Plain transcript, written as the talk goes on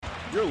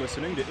You're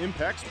listening to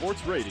Impact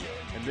Sports Radio,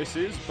 and this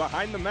is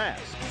Behind the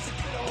Mask.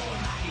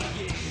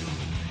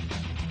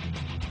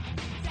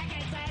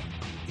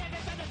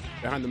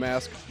 Behind the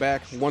Mask,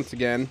 back once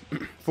again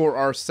for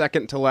our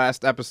second to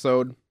last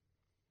episode.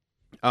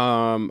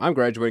 I'm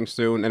graduating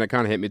soon, and it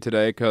kind of hit me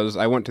today because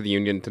I went to the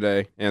Union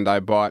today, and I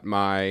bought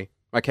my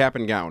cap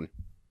and gown,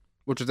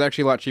 which is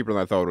actually a lot cheaper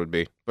than I thought it would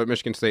be. But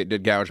Michigan State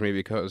did gouge me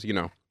because,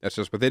 that's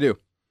just what they do.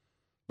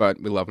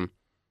 But we love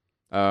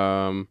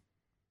them.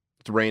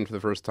 It's rained for the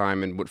first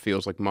time in what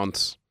feels like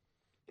months.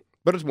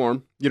 But it's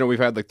warm. We've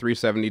had like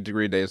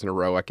 370-degree days in a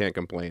row. I can't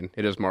complain.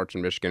 It is March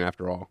in Michigan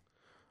after all.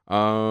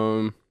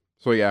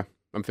 So yeah,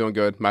 I'm feeling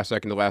good. My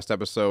second to last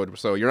episode.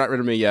 So you're not rid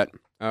of me yet.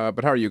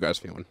 But how are you guys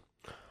feeling?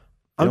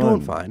 I'm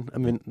doing fine. I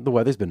mean, the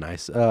weather's been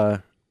nice,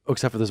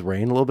 except for this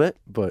rain a little bit.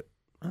 But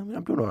I mean,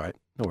 I'm doing all right.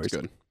 No worries. It's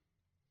good.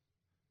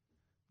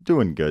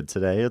 Doing good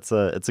today. It's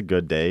a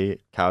good day.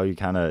 Kyle, you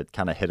kind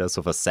of hit us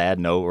with a sad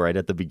note right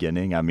at the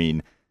beginning. I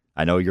mean,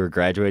 I know you're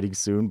graduating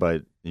soon,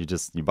 but you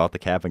bought the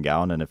cap and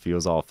gown, and it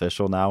feels all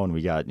official now. And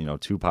we got 2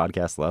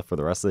 podcasts left for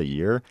the rest of the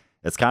year.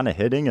 It's kind of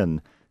hitting,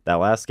 and that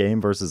last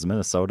game versus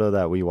Minnesota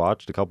that we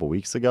watched a couple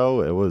weeks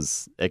ago,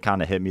 it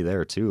kind of hit me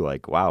there too.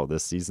 Like, wow,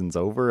 this season's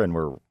over, and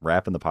we're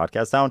wrapping the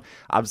podcast down.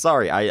 I'm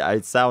sorry, I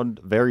sound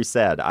very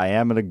sad. I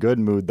am in a good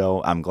mood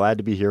though. I'm glad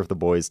to be here with the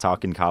boys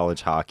talking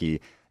college hockey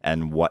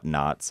and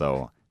whatnot.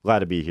 So glad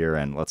to be here,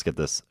 and let's get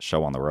this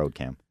show on the road,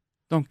 Cam.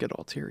 Don't get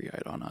all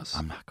teary-eyed on us.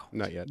 I'm not going.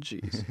 Not yet.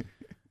 Jeez.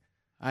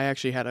 I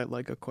actually had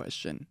a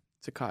question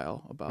to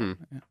Kyle about.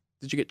 Yeah.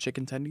 Did you get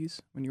chicken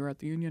tendies when you were at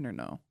the Union or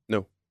no?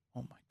 No.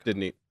 Oh my god.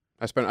 Didn't eat.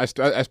 I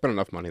spent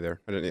enough money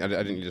there. I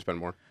didn't need to spend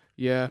more.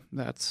 Yeah,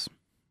 that's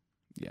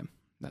a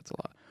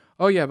lot.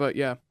 Oh yeah, but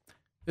yeah,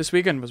 this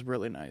weekend was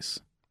really nice.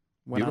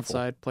 Went Beautiful.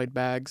 outside, played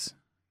bags.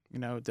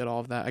 Did all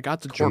of that. I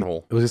got to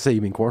Cornhole. I was gonna say,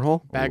 you mean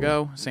cornhole?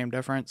 Bago, same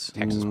difference.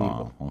 Texas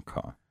Oh,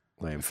 okay.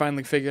 I Lame.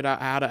 finally figured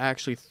out how to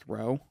actually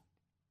throw.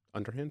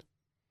 Underhand?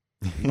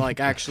 Like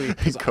actually,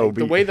 'cause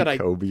Kobe, the way that I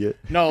Kobe it.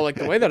 no, like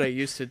the way that I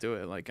used to do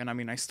it, and I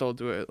mean I still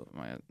do it.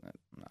 I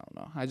don't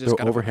know. I just Throw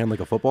got overhand like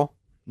a football?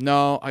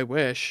 No, I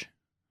wish.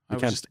 I You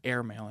was can. just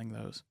airmailing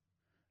those.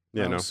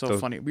 Yeah, That no. was so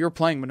funny. We were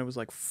playing when it was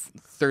like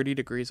 30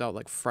 degrees out,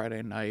 like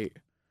Friday night,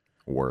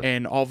 Work.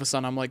 and all of a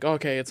sudden I'm like,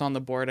 okay, it's on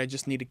the board. I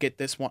just need to get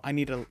this one. I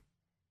need to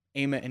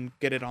aim it and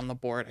get it on the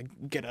board. I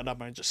get it up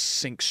and it just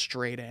sinks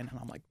straight in, and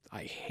I'm like,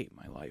 I hate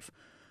my life.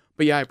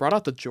 But yeah, I brought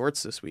out the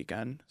jorts this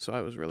weekend, so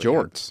I was really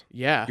Jorts?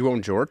 Yeah. You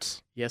own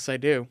jorts? Yes, I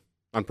do.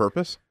 On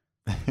purpose?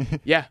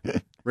 Yeah.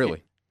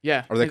 Really?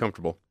 Yeah. Are they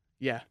comfortable?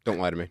 Yeah. Don't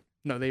lie to me.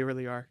 No, they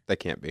really are. They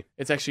can't be.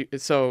 It's actually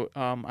so.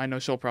 I know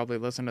she'll probably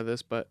listen to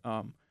this, but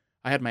I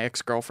had my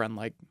ex-girlfriend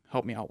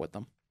help me out with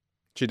them.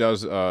 She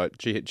does.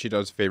 She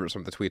does favorite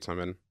some of the tweets I'm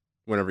in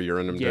whenever you're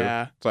in them.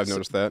 Yeah. Too. So I've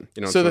noticed that.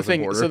 So the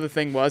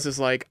thing was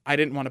like I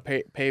didn't want to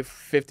pay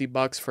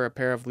 $50 for a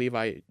pair of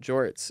Levi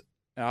jorts,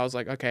 and I was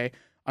like, okay,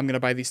 I'm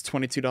gonna buy these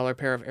 $22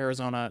 pair of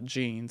Arizona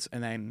jeans,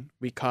 and then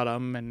we cut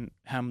them and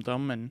hemmed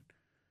them, and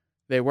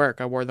they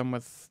work. I wore them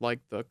with like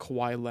the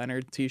Kawhi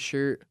Leonard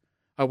T-shirt.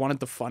 I wanted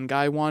the Fun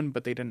Guy one,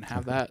 but they didn't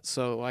have that,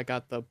 so I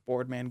got the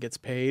Boardman Gets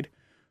Paid.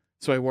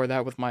 So I wore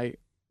that with my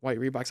white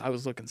Reeboks. I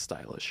was looking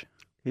stylish.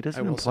 He doesn't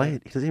I even will play.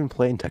 say. He doesn't even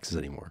play in Texas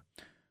anymore.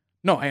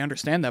 No, I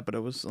understand that, but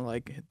it was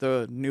like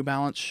the New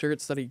Balance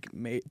shirts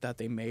that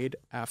they made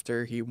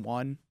after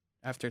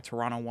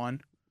Toronto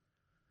won.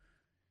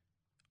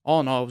 All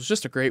in all, it was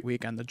just a great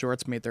weekend. The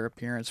jorts made their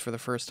appearance for the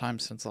first time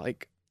since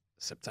like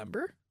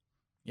September.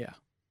 Yeah.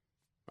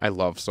 I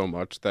love so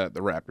much that the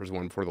Raptors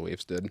won before the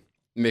Leafs did. It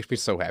makes me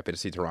so happy to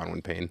see Toronto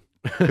in pain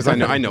because I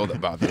know that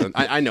about them.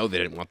 I know they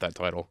didn't want that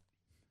title.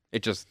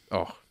 It just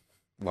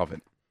love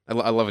it. I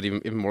love it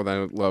even more than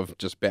I love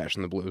just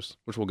bashing the Blues,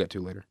 which we'll get to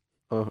later.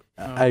 Oh,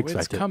 I it's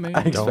expect it. coming.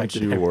 I Don't expect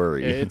you it.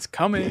 worry. It's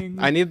coming.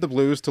 I need the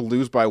Blues to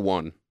lose by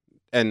 1,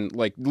 and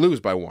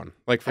lose by 1,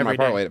 like for Every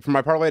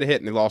my parlay to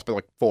hit, and they lost by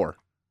like 4.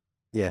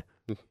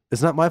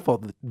 It's not my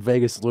fault that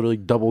Vegas literally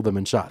doubled them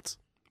in shots.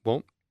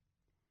 Well,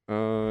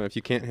 if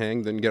you can't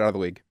hang, then get out of the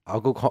league. I'll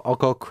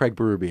call Craig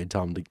Berube and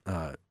tell him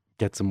to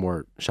get some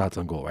more shots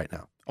on goal right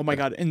now. Oh my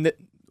god! And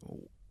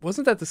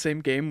wasn't that the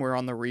same game where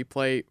on the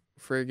replay,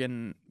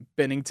 friggin'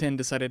 Bennington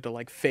decided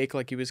to fake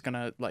like he was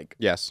gonna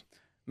Yes.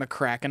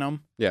 McCracken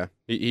him? Yeah,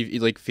 he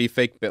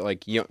faked,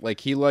 but he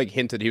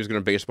hinted he was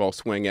gonna baseball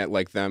swing at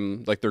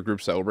them, their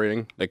group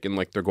celebrating, in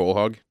their goal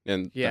hug,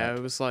 and Yeah,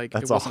 it was like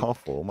That's it wasn't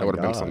awful. Oh my that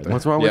would've been God. something.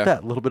 What's wrong Yeah. with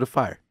that? A little bit of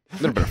fire. a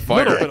little bit of a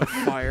fire. little bit of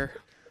fire.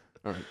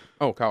 All right.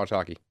 Oh, college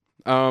hockey.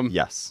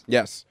 Yes.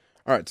 Yes.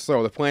 All right.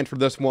 So the plan for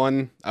this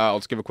one,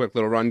 let's give a quick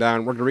little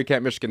rundown. We're gonna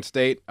recap Michigan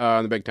State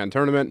in the Big Ten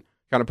tournament,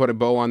 kind of put a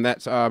bow on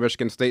that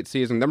Michigan State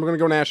season. Then we're gonna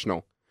go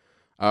national.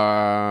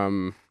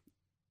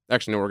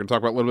 Actually, no, we're going to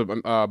talk about a little bit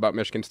about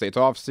Michigan State's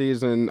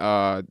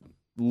offseason,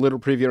 little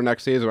preview of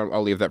next season.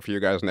 I'll leave that for you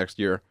guys next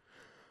year.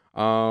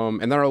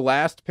 And then our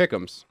last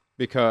pick'ems,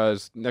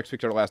 because next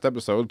week's our last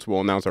episode, so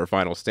we'll announce our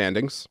final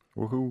standings.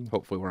 Woohoo.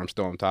 Hopefully where I'm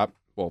still on top.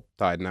 Well,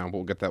 tied now, but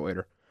we'll get that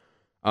later.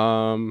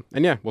 And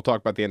yeah, we'll talk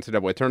about the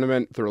NCAA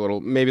tournament,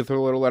 maybe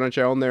throw a little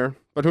NHL in there,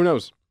 but who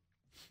knows?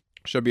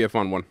 Should be a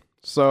fun one.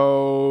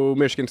 So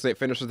Michigan State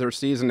finishes their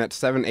season at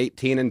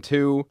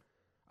 7-18-2,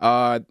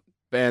 and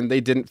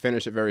they didn't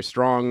finish it very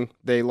strong.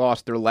 They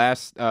lost their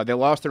last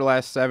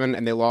 7,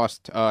 and they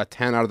lost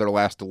 10 out of their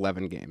last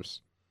 11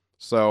 games.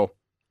 So,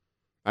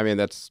 I mean,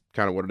 that's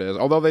kind of what it is.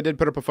 Although they did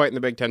put up a fight in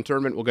the Big Ten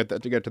tournament, we'll get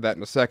to that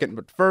in a second.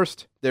 But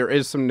first, there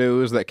is some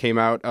news that came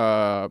out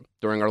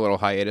during our little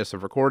hiatus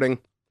of recording.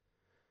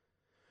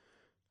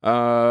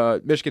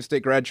 Michigan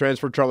State grad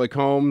transfer Charlie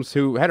Combs,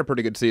 who had a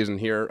pretty good season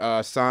here,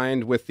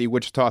 signed with the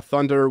Wichita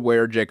Thunder,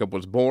 where Jacob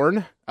was born,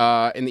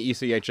 in the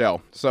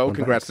ECHL. So,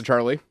 congrats to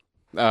Charlie.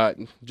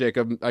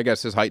 Jacob, I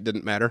guess his height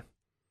didn't matter.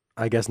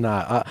 I guess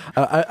not.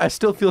 I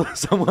still feel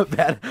somewhat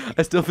bad.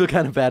 I still feel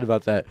kind of bad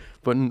about that.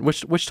 But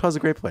Wichita's a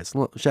great place.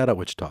 Shout out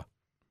Wichita.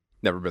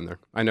 Never been there.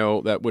 I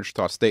know that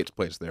Wichita State's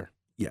plays there.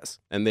 Yes.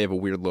 And they have a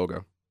weird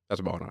logo. That's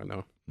about all I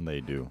know.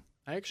 They do.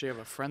 I actually have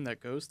a friend that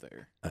goes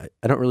there.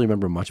 I don't really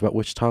remember much about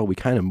Wichita. We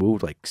kind of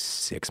moved like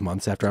 6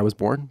 months after I was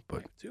born, I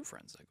but have 2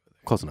 friends that go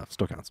there. close enough.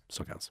 Still counts.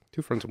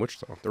 2 friends in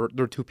Wichita. There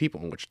are 2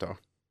 people in Wichita.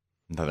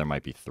 No, there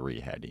might be 3,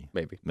 Hattie.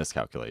 Maybe.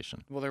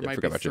 Miscalculation. Well, there Yeah, might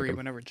forgot be about 3 Jacob.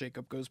 whenever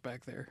Jacob goes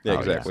back there. Yeah, Oh,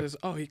 exactly. Says,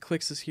 he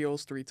clicks his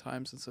heels 3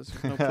 times and says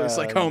there's no place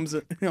like home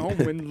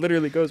and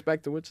literally goes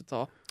back to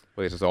Wichita.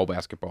 Plays is all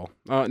basketball.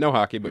 No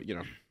hockey, but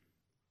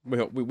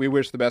we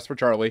wish the best for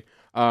Charlie.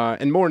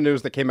 And more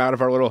news that came out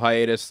of our little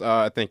hiatus.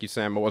 Thank you,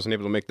 Sam. I wasn't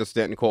able to make the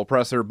Stanton Cole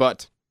presser,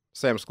 but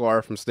Sam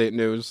Sklar from State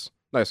News,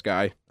 nice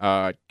guy,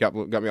 got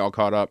me all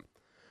caught up.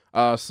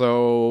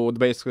 So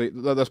basically,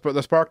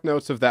 the spark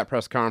notes of that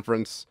press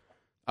conference.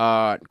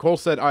 Cole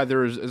said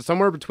either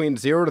somewhere between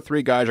 0 to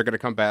 3 guys are going to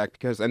come back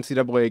because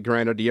NCAA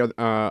granted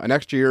an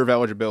extra year of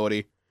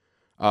eligibility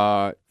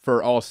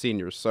for all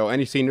seniors. So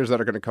any seniors that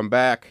are going to come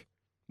back,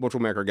 which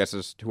we'll make our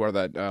guesses who are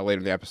that later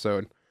in the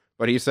episode.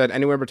 But he said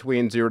anywhere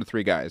between 0 to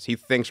 3 guys. He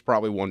thinks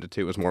probably 1 to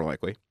 2 is more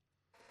likely.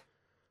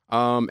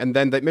 And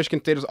then that Michigan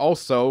State is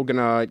also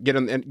gonna get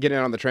in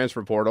on the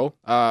transfer portal.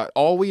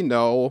 All we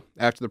know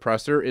after the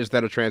presser is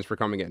that a transfer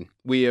coming in.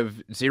 We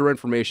have 0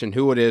 information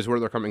who it is, where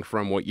they're coming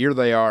from, what year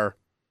they are.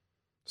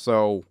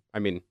 So, I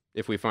mean,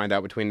 if we find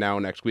out between now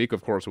and next week,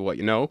 of course we'll let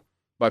you know.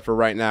 But for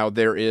right now,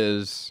 there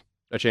is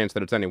a chance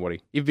that it's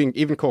anybody, even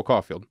Cole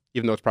Caulfield,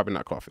 even though it's probably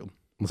not Caulfield.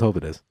 Let's hope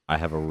it is. I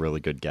have a really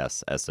good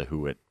guess as to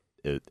who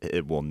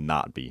it will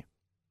not be.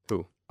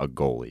 Who? A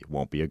goalie.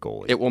 Won't be a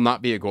goalie. It will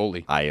not be a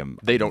goalie. I am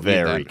They don't need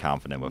very that.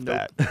 confident with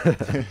Nope.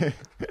 that.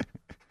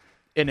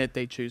 In it,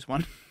 they choose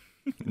one.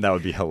 That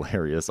would be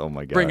hilarious. Oh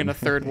my god. Bring in a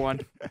third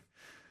one.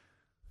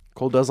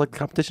 Cole does like the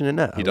competition in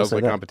net. He does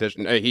like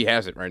competition. He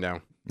has it right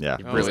now. Yeah,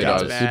 He Oh, really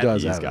it's does. bad. He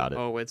does He's have it. got it.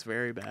 Oh, it's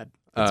very bad.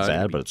 It's Uh,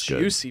 bad, but it's good.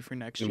 Juicy for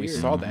next And year.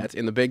 we saw that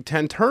in the Big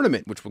Ten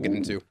tournament, which we'll get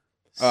into.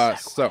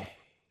 So,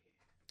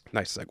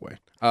 nice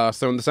segue.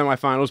 So in the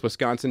semifinals,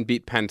 Wisconsin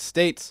beat Penn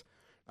State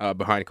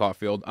behind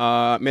Caulfield.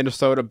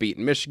 Minnesota beat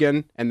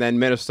Michigan, and then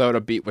Minnesota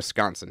beat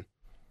Wisconsin.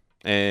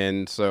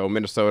 And so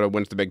Minnesota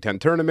wins the Big Ten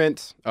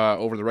tournament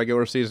over the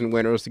regular season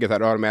winners to get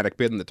that automatic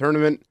bid in the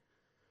tournament.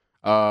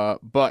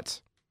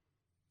 But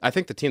I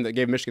think the team that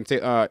gave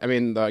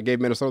gave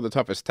Minnesota the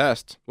toughest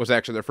test was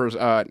actually their first.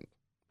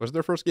 Was it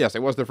their first? Yes,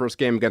 it was their first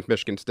game against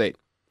Michigan State.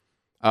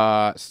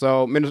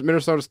 So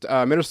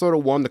Minnesota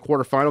won the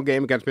quarterfinal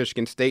game against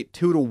Michigan State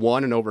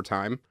 2-1 in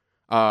overtime.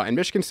 And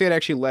Michigan State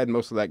actually led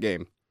most of that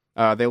game.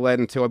 They led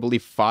until I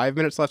believe 5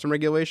 minutes left in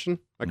regulation.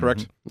 Am I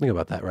correct? Think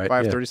about that, right?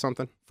 5:30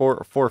 something.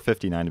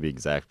 4:59 to be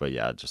exact, but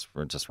yeah,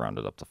 we're just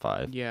rounded up to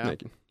 5. Yeah.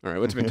 Thank you. All right,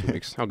 well, it's been 2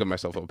 weeks. I'll give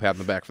myself a little pat on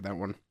the back for that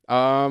one.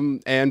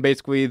 And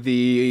basically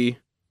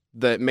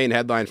the main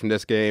headline from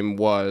this game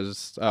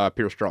was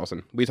Pierce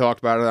Charleston. We talked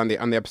about it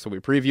on the episode we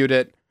previewed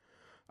it.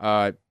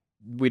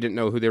 We didn't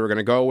know who they were going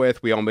to go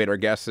with. We all made our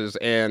guesses,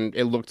 and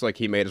it looked like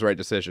he made his right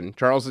decision.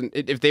 Charleston,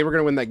 if they were going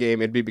to win that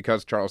game, it'd be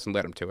because Charleston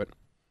led him to it.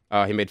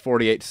 He made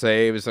 48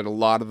 saves and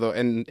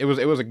it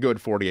was a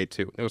good 48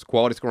 too. It was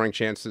quality scoring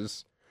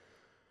chances.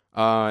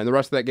 And the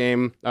rest of that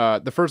game,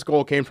 the first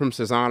goal came from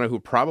Cesana, who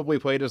probably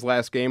played his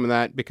last game in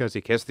that because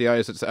he kissed the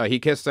ice. He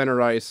kissed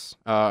center ice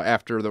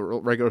after the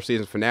regular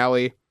season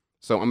finale.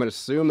 So I'm going to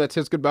assume that's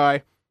his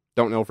goodbye.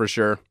 Don't know for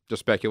sure.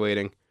 Just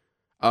speculating.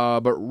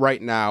 But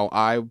right now,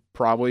 I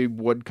probably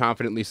would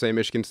confidently say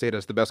Michigan State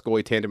has the best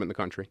goalie tandem in the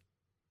country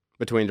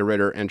between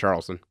DeRidder and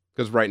Charleston.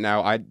 Because right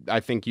now, I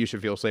think you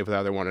should feel safe with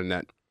either one in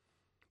net.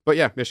 But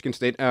yeah, Michigan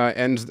State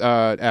ends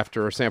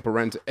after Sample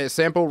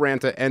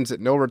Ranta ends it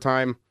in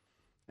overtime,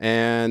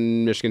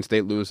 and Michigan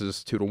State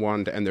loses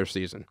 2-1 to end their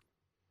season.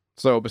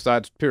 So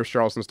besides Pierce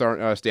Charleston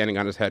standing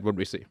on his head, what did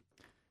we see?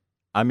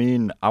 I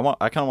mean, I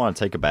kind of want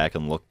to take it back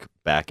and look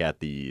back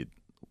at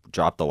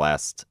drop the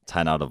last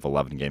 10 out of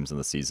 11 games in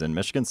the season.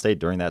 Michigan State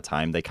during that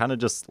time, they kind of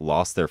just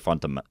lost their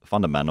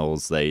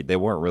fundamentals. They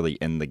weren't really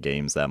in the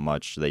games that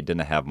much. They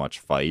didn't have much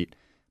fight,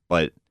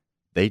 but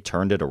they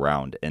turned it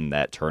around in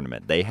that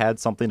tournament. They had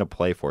something to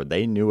play for.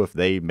 They knew if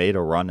they made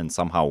a run and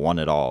somehow won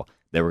it all,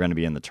 they were going to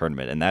be in the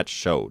tournament, and that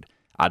showed.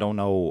 I don't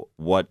know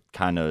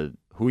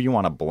who you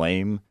want to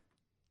blame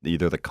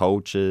either the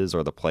coaches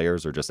or the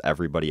players or just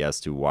everybody as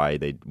to why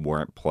they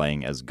weren't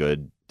playing as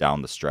good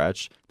down the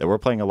stretch. They were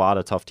playing a lot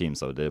of tough teams,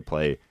 though. They did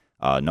play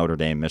Notre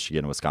Dame,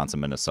 Michigan,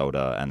 Wisconsin,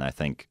 Minnesota, and I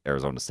think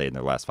Arizona State in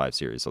their last 5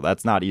 series. So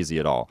that's not easy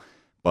at all.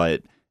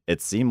 But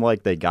it seemed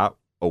like they got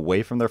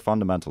away from their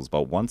fundamentals.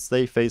 But once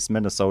they faced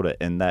Minnesota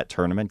in that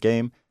tournament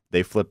game,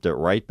 they flipped it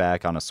right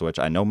back on a switch.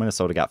 I know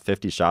Minnesota got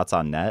 50 shots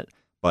on net,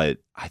 but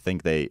I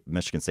think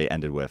Michigan State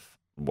ended with,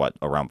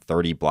 around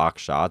 30 block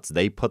shots.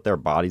 They put their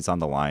bodies on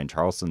the line.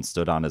 Charleston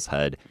stood on his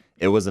head.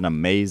 It was an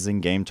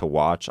amazing game to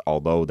watch,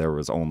 although there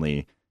was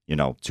only,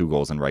 2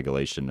 goals in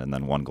regulation and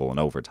then 1 goal in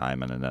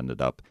overtime, and it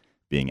ended up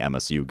being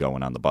MSU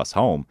going on the bus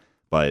home.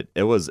 But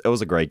it was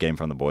a great game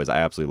from the boys. I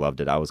absolutely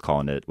loved it. I was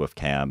calling it with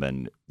Cam,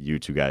 and you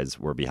two guys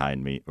were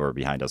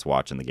behind us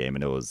watching the game,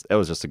 and it was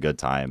just a good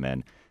time.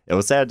 And it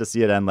was sad to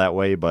see it end that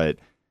way, but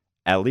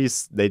at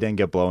least they didn't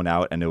get blown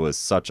out, and it was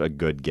such a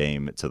good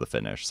game to the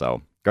finish.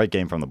 So great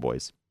game from the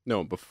boys.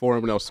 No, before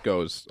anyone else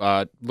goes,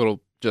 I want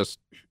to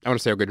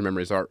say how good your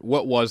memories are.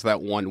 What was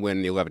that one win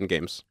in the 11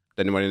 games?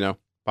 Did anybody know?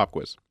 Pop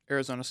quiz.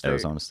 Arizona State.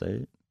 Arizona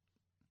State.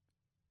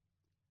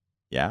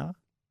 Yeah.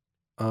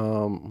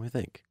 Let me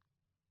think.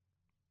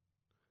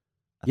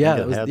 I think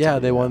It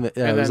was, they won. And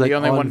It was then like the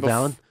only on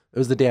one It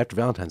was the day after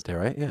Valentine's Day,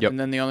 right? Yeah. Yep. And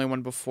then the only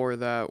one before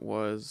that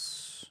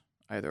was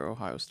either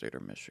Ohio State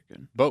or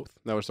Michigan. Both.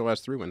 That was the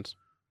last 3 wins.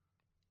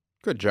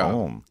 Good job.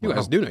 Boom. You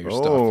guys do know your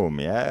stuff. Boom,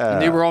 yeah.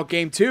 And they were all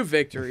game 2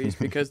 victories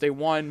because they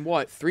won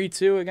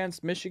 3-2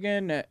 against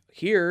Michigan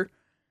here,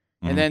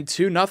 and then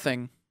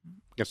 2-0.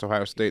 Against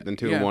Ohio State, then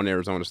 2-1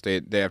 Arizona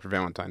State, day after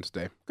Valentine's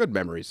Day. Good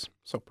memories.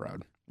 So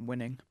proud.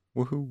 Winning.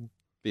 Woohoo.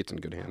 Beats in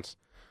good hands.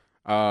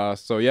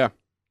 So yeah,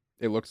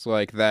 it looks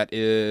like that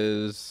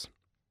is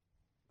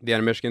the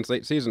end of Michigan's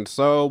late season.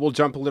 So we'll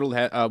jump a little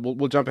ahead.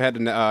 We'll jump ahead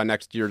to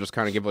next year. Just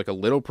kind of give like a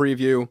little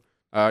preview,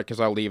 because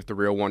I'll leave the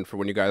real one for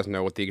when you guys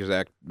know what the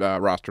exact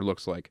roster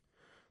looks like.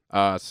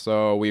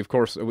 So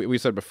we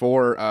said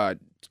before,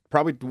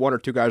 probably 1 or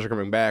 2 guys are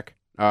coming back.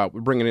 We're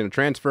bringing in a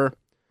transfer.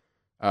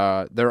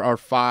 There are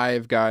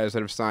 5 guys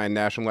that have signed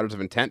national letters of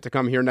intent to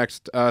come here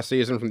next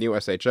season from the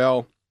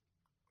USHL.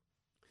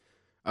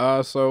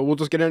 So we'll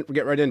just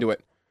get right into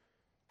it.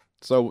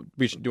 So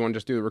do you want to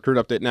just do the recruit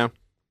update now?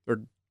 Or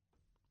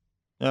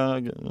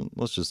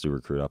Let's just do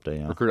recruit update.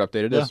 Yeah. recruit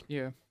update it is?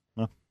 Yeah.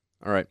 All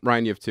right,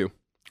 Ryan, you have 2.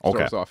 Start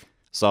Okay. us off.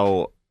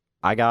 So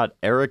I got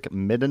Eric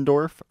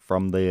Middendorf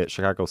from the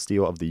Chicago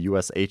Steel of the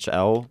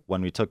USHL.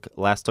 When we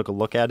last took a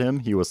look at him,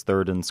 he was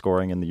 3rd in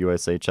scoring in the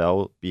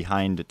USHL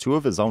behind 2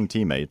 of his own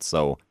teammates.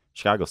 So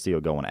Chicago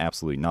Steel going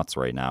absolutely nuts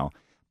right now.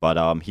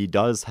 But he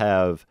does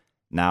have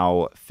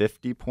now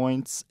 50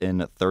 points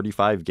in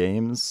 35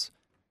 games,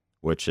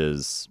 which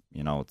is,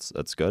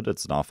 it's good.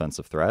 It's an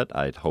offensive threat.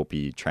 I hope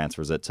he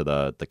transfers it to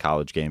the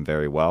college game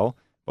very well,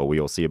 but we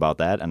will see about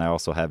that. And I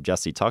also have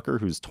Jesse Tucker,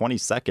 who's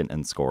 22nd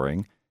in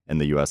scoring in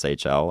the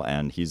USHL,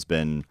 and he's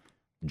been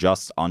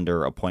just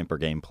under a point per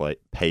game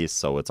pace,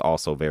 so it's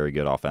also very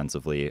good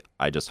offensively.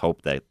 I just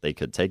hope that they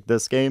could take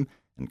this game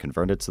and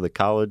convert it to the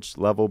college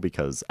level,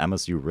 because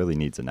MSU really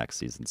needs it next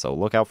season. So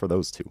look out for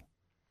those 2.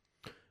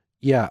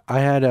 Yeah, I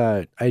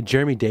had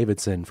Jeremy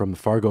Davidson from the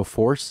Fargo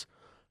Force.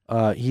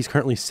 He's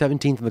currently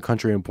 17th in the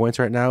country in points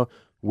right now,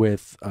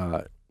 with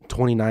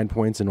 29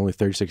 points in only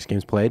 36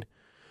 games played.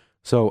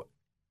 So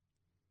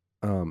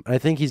I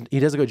think he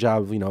does a good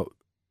job of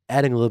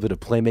adding a little bit of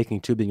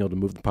playmaking too, being able to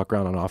move the puck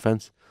around on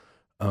offense.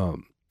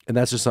 And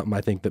that's just something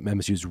I think that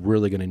MSU is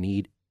really going to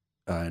need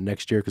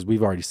next year, because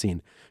we've already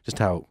seen just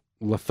how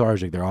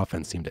lethargic their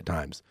offense seemed at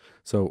times.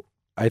 So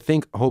I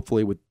think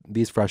hopefully with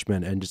these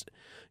freshmen and just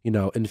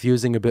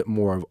infusing a bit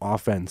more of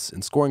offense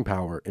and scoring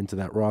power into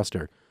that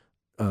roster,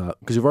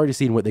 because we've already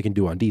seen what they can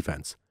do on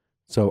defense.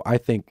 So I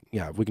think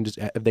if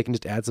they can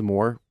just add some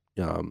more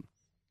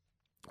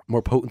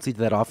potency to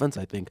that offense,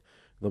 I think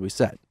they'll be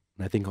set.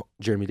 And I think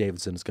Jeremy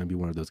Davidson is going to be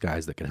one of those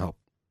guys that can help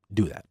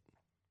do that.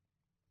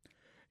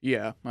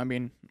 Yeah, I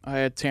mean, I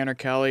had Tanner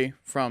Kelly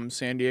from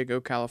San Diego,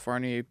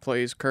 California. He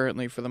plays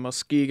currently for the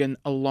Muskegon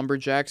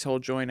Lumberjacks. He'll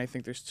join. I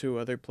think there's 2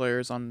 other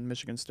players on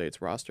Michigan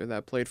State's roster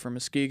that played for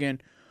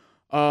Muskegon.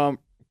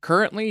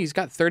 Currently, he's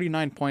got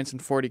 39 points in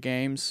 40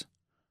 games.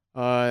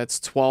 It's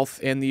 12th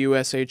in the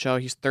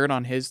USHL. He's 3rd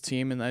on his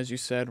team, and as you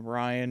said,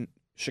 Ryan,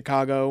 the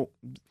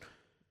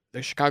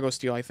Chicago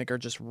Steel, I think, are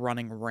just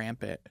running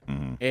rampant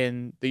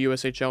in the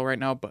USHL right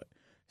now, but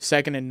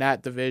 2nd in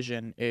that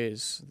division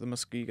is the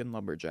Muskegon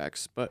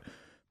Lumberjacks. But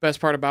best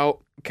part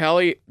about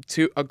Kelly,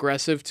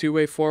 aggressive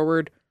 2-way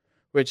forward,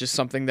 which is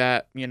something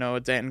that, a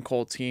Denton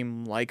Cole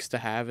team likes to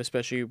have,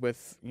 especially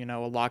with, a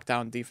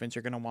lockdown defense.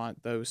 You're going to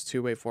want those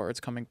 2-way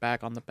forwards coming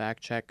back on the back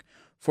check,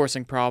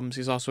 forcing problems.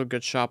 He's also a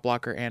good shot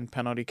blocker and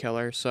penalty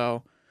killer.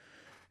 So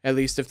at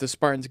least if the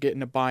Spartans get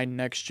in a bind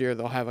next year,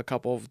 they'll have a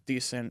couple of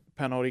decent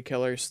penalty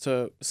killers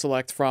to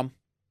select from.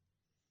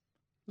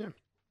 Yeah.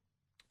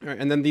 All right,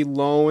 and then the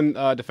lone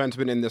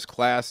defenseman in this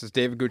class is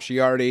David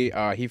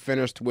Gucciardi. He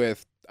finished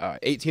with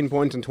 18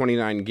 points in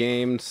 29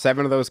 games.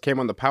 7 of those came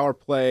on the power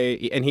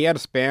play. And he had a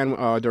span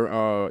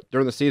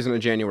during the season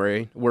in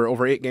January where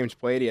over 8 games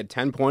played, he had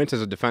 10 points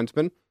as a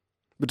defenseman,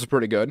 which is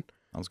pretty good.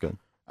 That was good.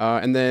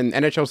 And then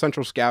NHL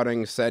Central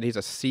Scouting said he's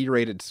a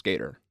C-rated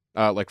skater,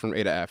 like from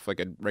A to F, like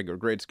a regular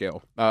grade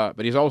scale. But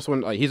he was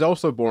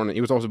also born in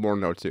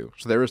 2002.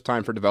 So there is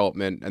time for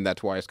development, and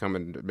that's why he's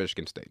coming to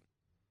Michigan State.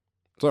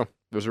 So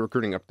there's a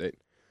recruiting update.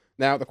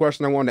 Now, the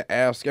question I wanted to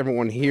ask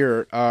everyone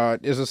here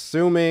is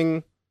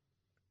assuming,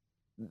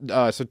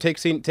 so take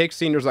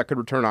seniors that could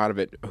return out of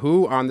it.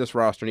 Who on this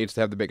roster needs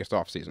to have the biggest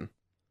offseason?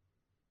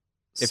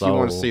 If you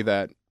want to see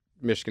that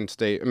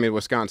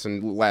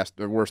Wisconsin worst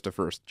to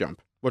first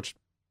jump, which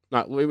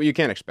you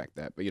can't expect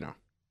that, but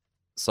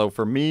So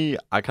for me,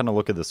 I kind of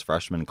look at this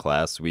freshman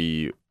class.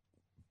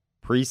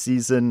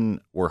 Preseason,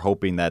 we're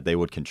hoping that they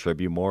would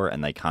contribute more,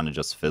 and they kind of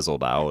just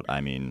fizzled out. I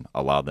mean,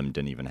 a lot of them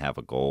didn't even have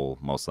a goal.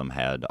 Most of them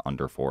had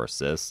under 4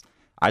 assists.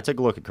 I took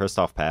a look at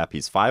Christoph Papp.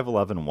 He's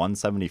 5'11",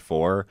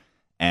 174,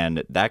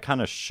 and that kind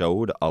of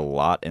showed a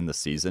lot in the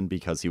season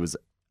because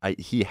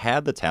he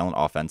had the talent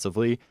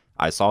offensively.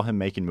 I saw him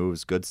making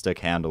moves, good stick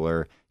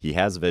handler. He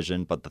has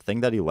vision, but the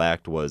thing that he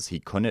lacked was he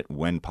couldn't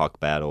win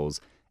puck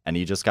battles, and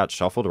he just got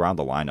shuffled around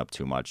the lineup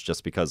too much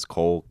just because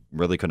Cole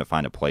really couldn't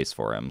find a place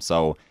for him.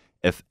 So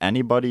if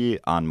anybody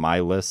on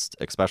my list,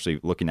 especially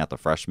looking at the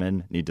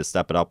freshmen, need to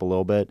step it up a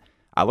little bit,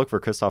 I look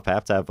for Christoph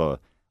Papp to have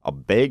a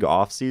big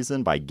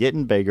offseason by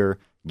getting bigger,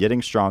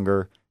 getting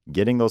stronger,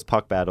 getting those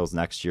puck battles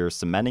next year,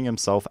 cementing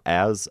himself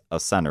as a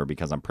center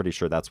because I'm pretty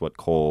sure that's what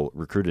Cole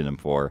recruited him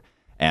for.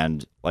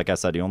 And like I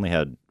said, he only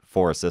had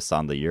 4 assists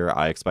on the year.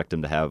 I expect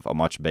him to have a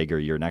much bigger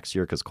year next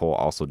year because Cole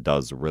also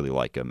does really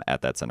like him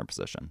at that center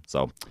position.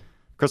 So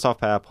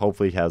Christoph Papp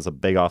hopefully has a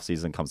big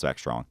offseason, comes back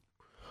strong.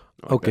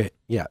 Okay,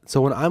 yeah. So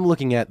when I'm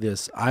looking at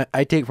this,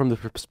 I take from the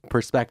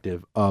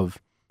perspective of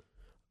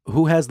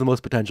who has the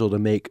most potential to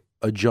make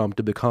a jump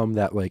to become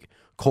that like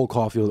Cole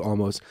Caulfield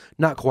almost,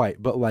 not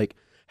quite, but like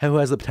who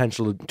has the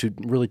potential to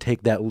really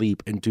take that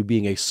leap into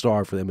being a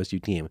star for the MSU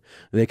team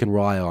they can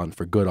rely on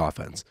for good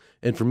offense.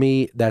 And for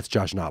me, that's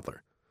Josh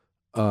Knobler.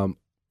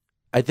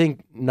 I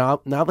think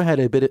Knobler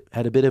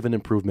had a bit of an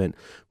improvement,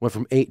 went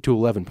from 8 to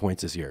 11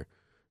 points this year,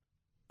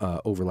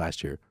 over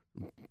last year,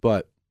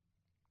 but.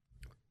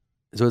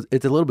 So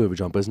it's a little bit of a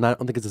jump, but I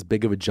don't think it's as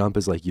big of a jump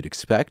as like you'd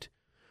expect.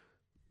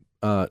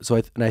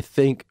 So I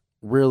think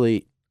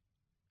really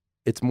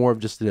it's more of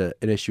just an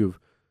issue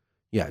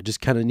of,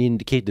 just kind of needing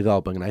to keep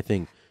developing. And I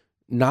think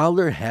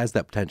Knobler has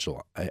that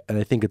potential. And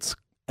I think it's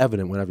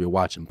evident whenever you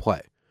watch him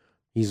play.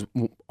 He's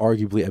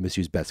arguably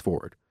MSU's best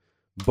forward.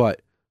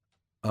 But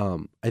I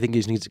think he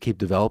just needs to keep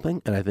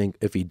developing. And I think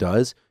if he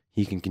does,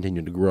 he can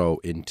continue to grow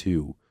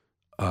into,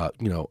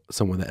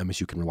 someone that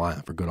MSU can rely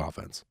on for good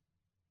offense.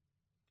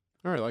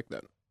 I really like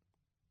that.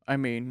 I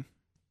mean,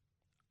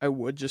 I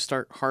would just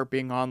start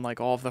harping on like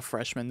all of the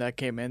freshmen that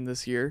came in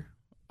this year,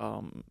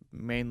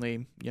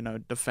 mainly,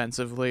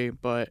 defensively.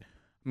 But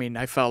I mean,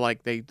 I felt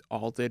like they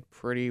all did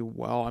pretty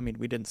well. I mean,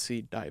 we didn't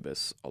see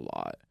Dybus a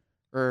lot,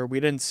 or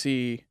we didn't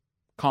see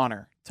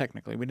Connor.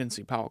 Technically, we didn't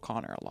see Powell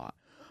Connor a lot,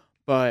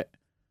 but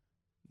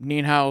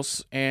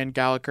Nienhuis and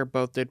Gallagher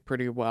both did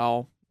pretty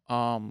well.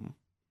 And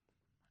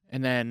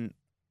then,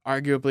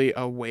 arguably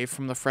away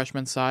from the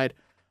freshman side,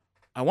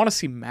 I want to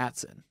see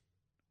Matson,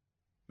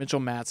 Mitchell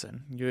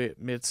Matson.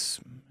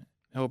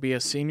 He'll be a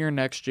senior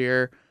next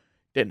year.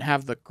 Didn't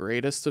have the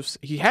greatest of.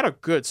 He had a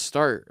good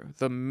start.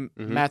 The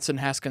Matson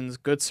Haskins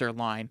Goodsir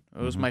line.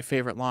 It was my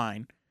favorite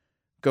line.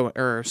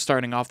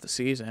 Starting off the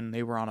season,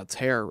 they were on a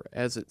tear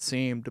as it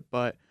seemed.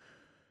 But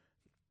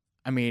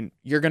I mean,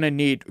 you're gonna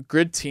need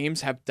good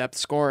teams have depth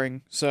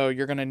scoring, so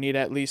you're gonna need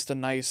at least a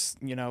nice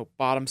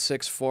bottom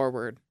 6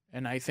 forward.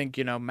 And I think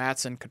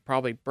Matson could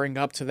probably bring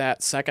up to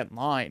that second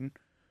line.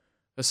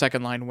 A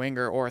second line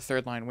winger or a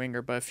third line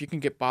winger, but if you can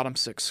get bottom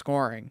 6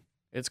 scoring,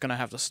 it's going to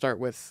have to start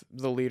with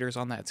the leaders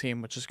on that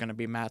team, which is going to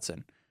be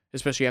Matson,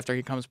 especially after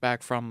he comes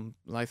back from,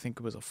 I think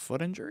it was a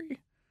foot injury.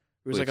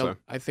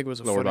 I think it was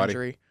a lower foot body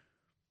injury.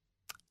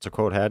 To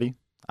quote Hattie,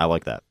 I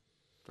like that.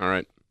 All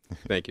right.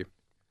 Thank you.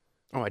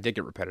 Oh, I did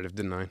get repetitive,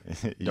 didn't I?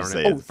 You Darn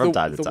say it. it from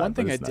time to The time. one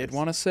thing I did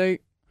want to say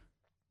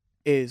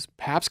is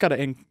Pap's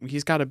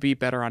he's got to be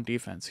better on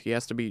defense. He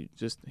has to be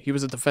he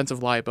was a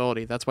defensive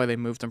liability. That's why they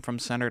moved him from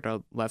center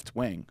to left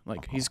wing.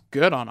 Like, he's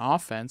good on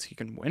offense. He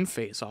can win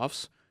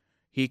faceoffs.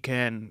 He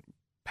can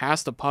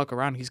pass the puck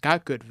around. He's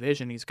got good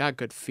vision. He's got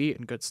good feet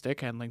and good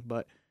stick handling,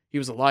 but he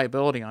was a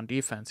liability on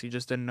defense. He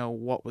just didn't know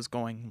what was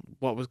going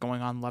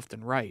on left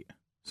and right.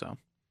 So,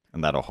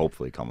 and that'll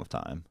hopefully come with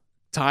time.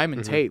 Time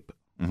and tape.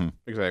 Mm-hmm.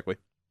 Exactly.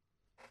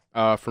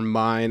 For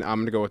mine, I'm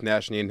gonna go with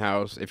Nash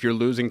Nienhuis. If you're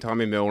losing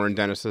Tommy Miller and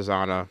Dennis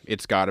Cezana,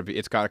 it's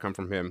gotta come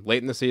from him.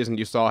 Late in the season,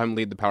 you saw him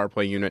lead the power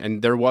play unit,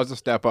 and there was a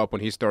step up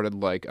when he started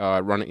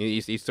running.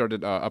 He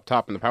started up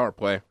top in the power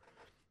play,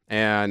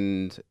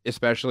 and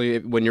especially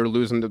when you're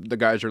losing the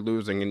guys you're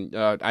losing. And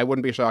I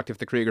wouldn't be shocked if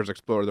the Kriegers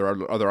explore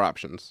their other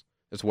options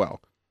as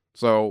well.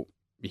 So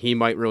he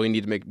might really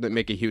need to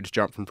make a huge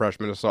jump from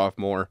freshman to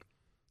sophomore.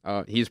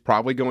 He's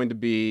probably going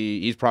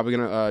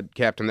to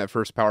captain that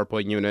first power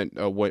play unit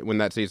when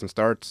that season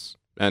starts,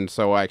 and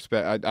so I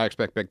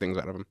expect big things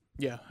out of him.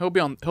 Yeah, he'll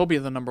be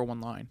the number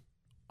one line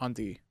on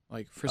D.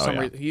 Like for some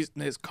yeah.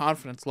 reason, his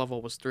confidence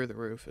level was through the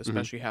roof,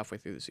 especially halfway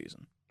through the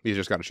season. He's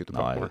just got to shoot the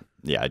puck more.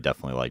 I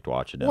definitely liked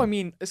watching him. Well, I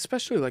mean,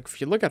 especially like if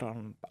you look at it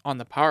on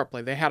the power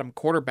play, they had him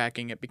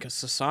quarterbacking it because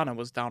Sasana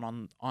was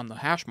down on the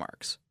hash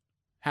marks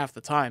half the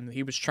time.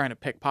 He was trying to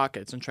pick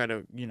pockets and try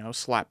to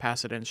slap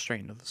pass it in straight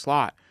into the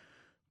slot.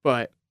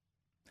 But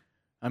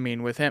I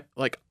mean, with him,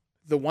 like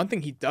the one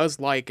thing he does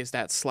like is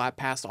that slap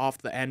pass off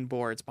the end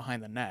boards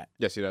behind the net.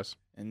 Yes, he does.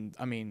 And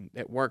I mean,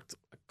 it worked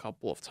a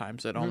couple of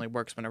times. It only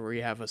works whenever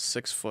you have a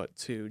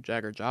 6'2"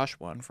 Jagger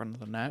Joshua in front of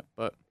the net,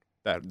 but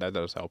that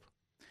does help.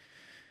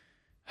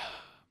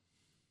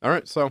 All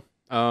right, so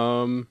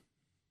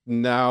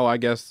now I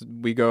guess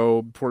we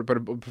go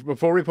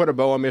before we put a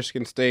bow on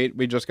Michigan State.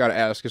 We just got to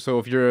ask. So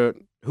if you're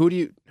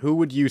who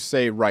would you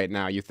say right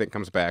now you think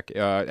comes back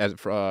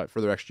for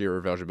the next year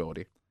of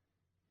eligibility?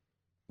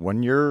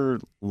 When you're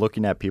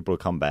looking at people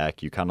to come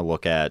back, you kind of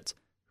look at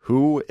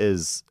who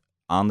is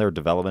on their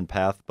development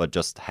path but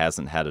just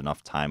hasn't had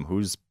enough time.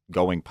 Who's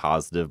going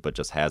positive but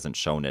just hasn't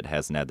shown it,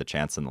 hasn't had the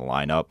chance in the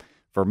lineup.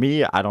 For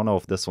me, I don't know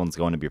if this one's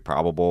going to be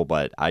probable,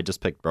 but I just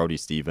picked Brody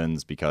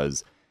Stevens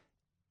because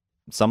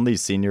some of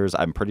these seniors,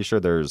 I'm pretty sure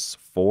there's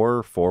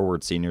 4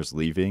 forward seniors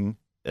leaving,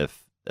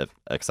 if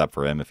except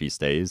for him if he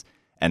stays.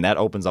 And that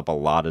opens up a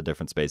lot of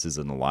different spaces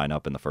in the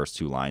lineup in the first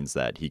 2 lines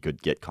that he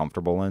could get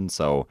comfortable in.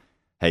 So,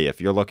 hey,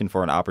 if you're looking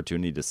for an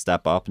opportunity to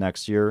step up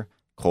next year,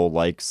 Cole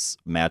likes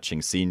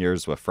matching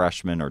seniors with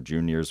freshmen or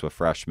juniors with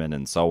freshmen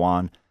and so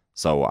on.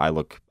 So I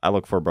look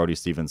for Brody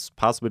Stevens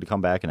possibly to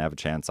come back and have a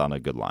chance on a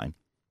good line.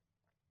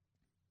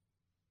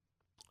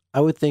 I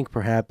would think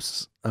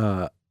perhaps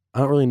I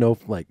don't really know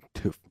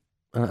if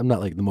I'm not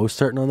like the most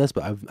certain on this,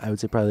 but I would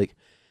say probably like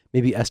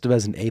maybe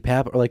Estevez and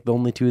APAP are like the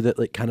only two that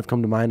like kind of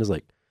come to mind as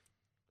like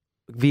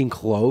being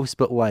close,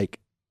 but like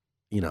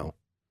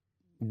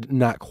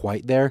not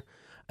quite there.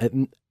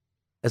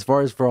 As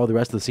far as for all the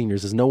rest of the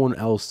seniors, there's no one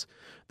else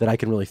that I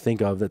can really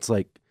think of that's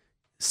like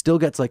still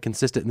gets like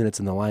consistent minutes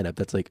in the lineup.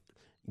 That's like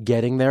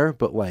getting there,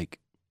 but like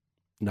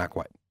not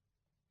quite.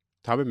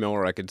 Tommy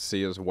Miller I could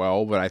see as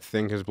well, but I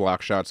think his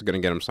block shot's going to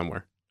get him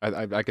somewhere.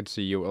 I could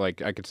see I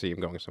could see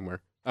him going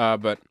somewhere.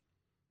 But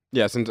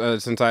yeah, since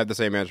I have the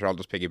same answer, I'll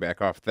just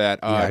piggyback off that.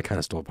 Yeah, I kind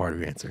of stole part of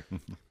your answer.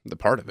 The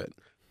part of it.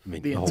 I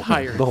mean, the whole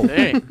entire the whole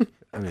thing.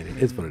 I mean, it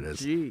is what it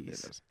is.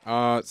 Jeez.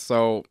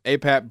 So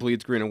APAP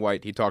bleeds green and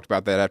white. He talked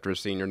about that after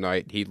his senior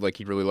night. He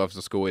really loves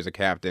the school. He's a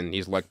captain.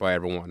 He's liked by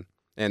everyone,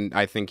 and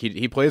I think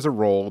he plays a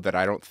role that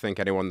I don't think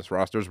anyone on this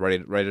roster is ready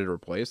to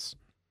replace.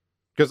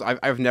 Because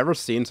I've never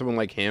seen someone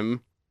like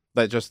him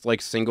that just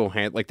like single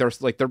hand they're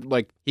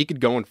he could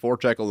go in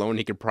forecheck alone.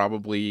 He could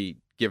probably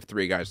give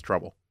 3 guys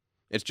trouble.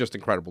 It's just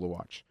incredible to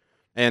watch.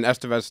 And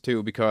Estevez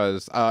too,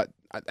 because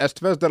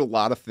Estevez did a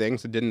lot of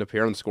things that didn't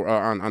appear on the score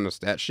on the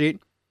stat sheet.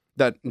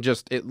 That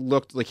just it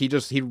looked like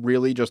he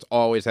really just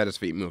always had his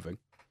feet moving,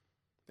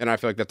 and I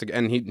feel like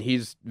and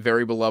he's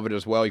very beloved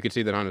as well. You could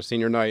see that on his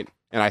senior night,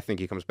 and I think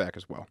he comes back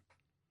as well.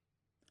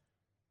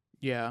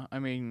 Yeah, I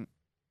mean,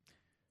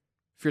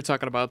 if you're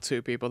talking about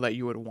 2 people that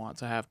you would want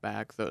to have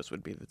back, those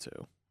would be the 2.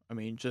 I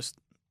mean,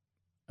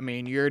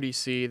 you already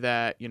see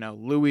that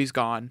Louis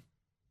gone,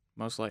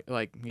 most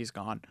like he's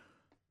gone.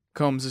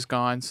 Combs is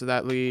gone, so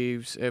that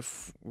leaves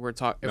if we're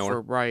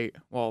right,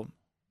 well,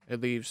 it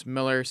leaves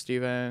Miller,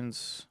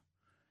 Stevens,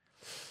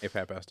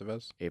 APAP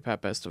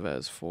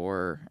Estevez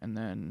 4, and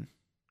then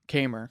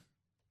Kamer.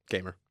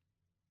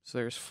 So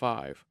there's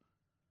 5.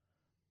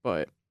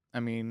 But I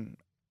mean,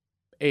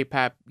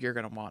 APAP, you're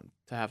gonna want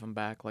to have him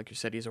back. Like you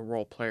said, he's a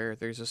role player.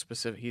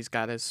 He's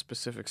got his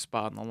specific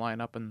spot in the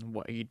lineup and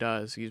what he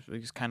does.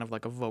 He's kind of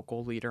like a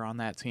vocal leader on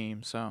that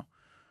team. So,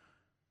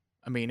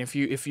 I mean, if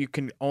you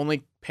can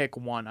only pick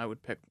one, I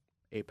would pick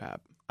APAP.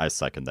 I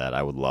second that.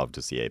 I would love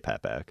to see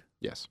APAP back.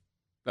 Yes.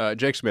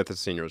 Jake Smith is a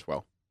senior as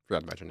well.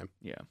 Forgot to mention him.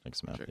 Yeah. Jake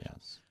Smith, Sure.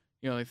 yes.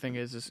 The only thing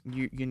is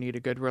you need a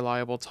good,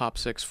 reliable top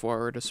 6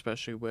 forward,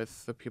 especially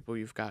with the people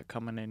you've got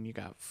coming in. You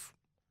got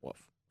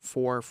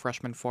 4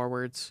 freshman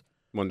forwards,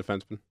 1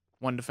 defenseman,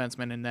 1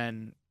 defenseman, and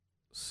then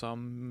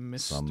some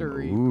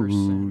mystery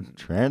Some person.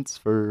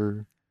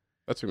 transfer.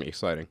 That's gonna be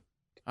exciting.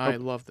 I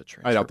love the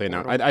transfer. I doubt they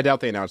announce. portal. I doubt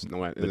they announce it in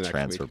the The next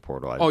transfer week.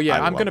 portal. Oh yeah,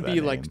 I I'm love gonna that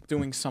be like name.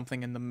 doing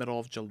something in the middle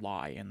of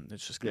July, and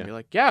it's just gonna Yeah. be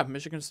like, yeah,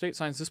 Michigan State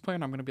signs this player,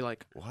 and I'm gonna be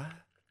like, What?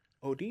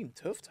 Odin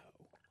Tufto.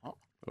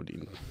 Oh,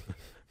 Dean.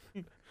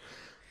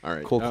 All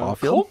right. Cole Cole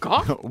Caulfield?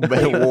 Caulfield.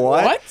 Wait,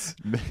 what?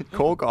 What?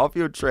 Cole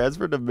Caulfield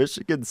transferred to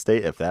Michigan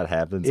State. If that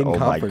happens, In oh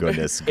my conference.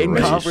 goodness In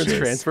gracious. conference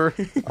transfer.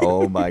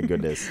 Oh my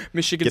goodness.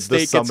 Michigan Get the State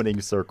gets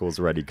summoning circles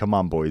ready. Come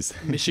on, boys.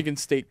 Michigan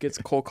State gets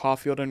Cole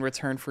Caulfield in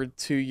return for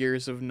 2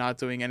 years of not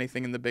doing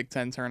anything in the Big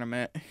Ten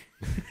tournament.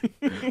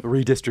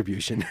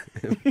 Redistribution.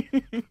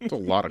 There's a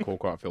lot of Cole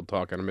Caulfield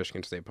talk on a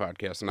Michigan State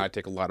podcast, and I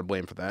take a lot of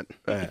blame for that.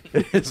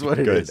 It is what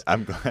it Good. is.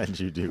 I'm glad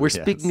you do. We're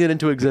yes. speaking it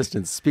into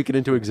existence. Speak it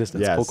into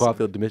existence. Yes. Cole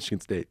Caulfield to Michigan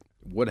State.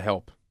 Would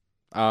help.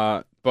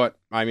 But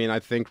I mean, I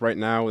think right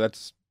now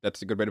that's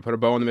a good way to put a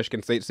bow on the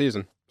Michigan State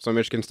season. So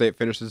Michigan State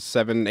finishes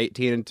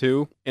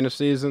 7-18-2 in a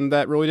season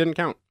that really didn't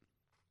count.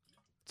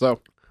 So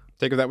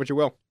take of that what you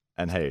will.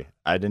 And hey,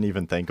 I didn't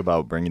even think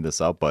about bringing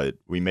this up, but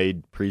we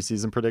made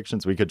preseason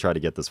predictions. We could try to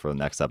get this for the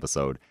next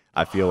episode.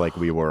 I feel like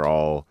we were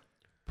all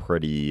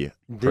pretty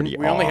We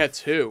only off. had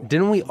 2.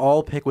 Didn't we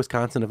all pick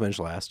Wisconsin to finish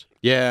last?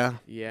 Yeah.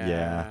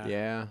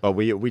 Yeah. But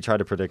we tried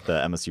to predict the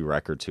MSU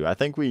record too. I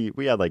think we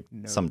had like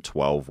some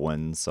 12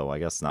 wins, so I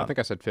guess not. I think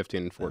I said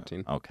 15 and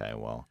 14. Okay,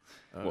 well,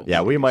 Oh,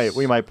 yeah, we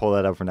might pull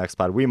that up for next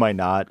pod. We might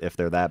not if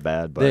they're that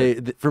bad,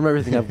 but From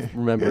everything I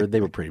remember, they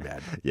were pretty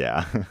bad.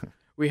 yeah,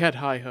 We had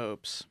high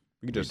hopes.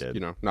 We could just,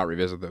 did. not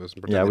revisit those.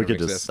 And pretend yeah, they we don't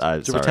could exist.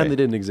 just So pretend they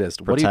didn't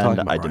exist. What are you pretend talking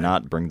about? I did Ryan?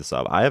 not bring this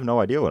up. I have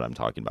no idea what I'm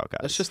talking about, guys.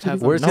 Let's just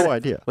have Where's them, no it?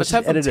 idea. let's just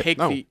have them edit it. take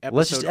No. the episode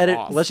Let's just edit.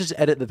 off. Let's just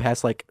edit the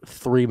past like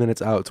 3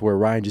 minutes out to where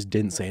Ryan just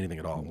didn't say anything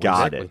at all.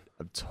 Got Exactly. it.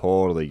 I'm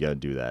totally gonna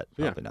do that.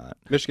 Yeah. Probably not.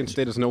 Michigan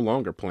State is no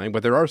longer playing,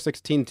 but there are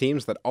 16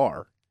 teams that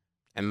are.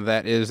 And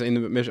that is in the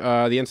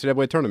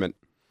NCAA tournament.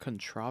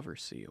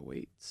 Controversy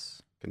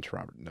awaits.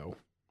 No.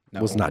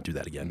 Let's not do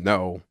that again.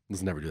 No.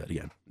 Let's never do that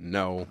again.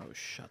 No. Oh,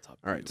 shut up.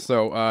 All right,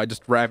 so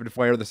just rapid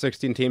fire the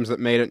 16 teams that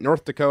made it: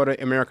 North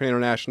Dakota, American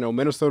International,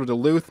 Minnesota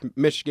Duluth,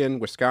 Michigan,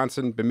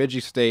 Wisconsin, Bemidji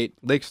State,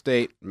 Lake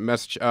State,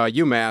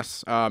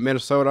 UMass,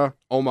 Minnesota,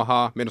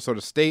 Omaha,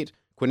 Minnesota State,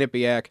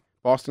 Quinnipiac,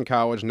 Boston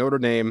College, Notre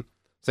Dame,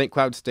 St.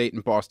 Cloud State,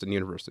 and Boston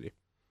University.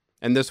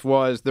 And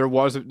there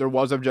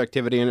was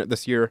objectivity in it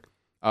this year.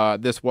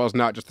 This was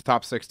not just the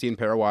top 16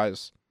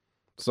 pairwise.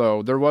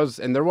 So there was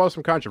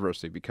some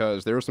controversy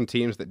because there were some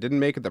teams that didn't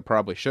make it that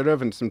probably should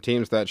have, and some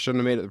teams that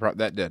shouldn't have made it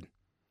that did.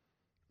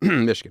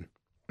 Michigan.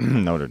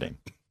 Notre Dame.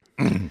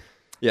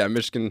 Yeah,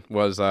 Michigan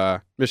was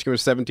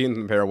 17th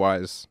in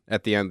pairwise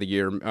at the end of the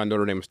year.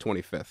 Notre Dame was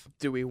 25th.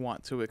 Do we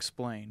want to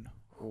explain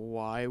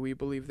why we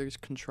believe there's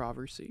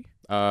controversy?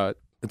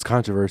 It's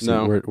controversy.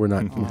 No. We're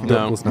not.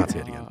 No. Let's not say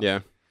it again. Yeah,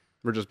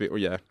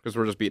 because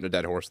we're just beating a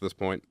dead horse at this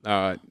point.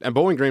 And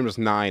Bowling Green was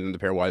 9 in the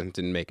pairwise and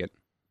didn't make it,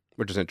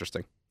 which is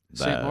interesting.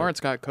 St. Lawrence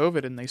got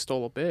COVID and they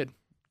stole a bid.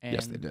 And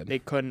Yes, they did. They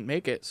couldn't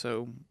make it,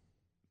 so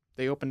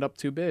they opened up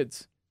 2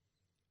 bids.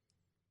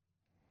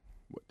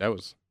 That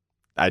was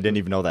I didn't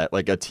even know that.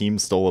 Like a team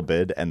stole a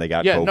bid and they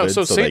got Yeah, COVID, no,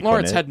 so they St.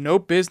 Lawrence couldn't. had no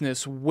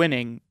business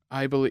winning,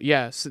 I believe.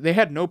 Yes, they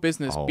had no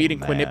business Oh, beating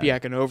man.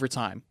 Quinnipiac in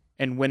overtime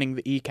and winning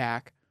the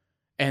ECAC.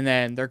 And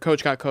then their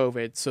coach got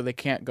COVID, so they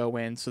can't go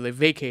in. So they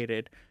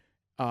vacated.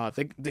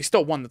 They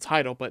still won the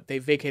title, but they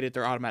vacated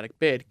their automatic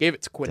bid, gave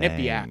it to Quinnipiac.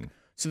 Dang.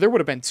 So there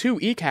would have been 2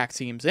 ECAC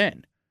teams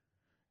in,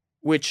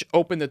 which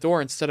opened the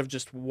door instead of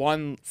just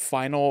one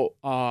final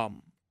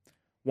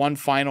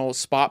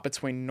spot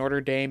between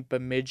Notre Dame,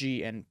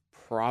 Bemidji, and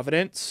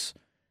Providence.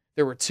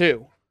 There were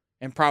 2,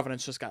 and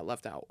Providence just got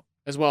left out,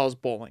 as well as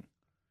bowling.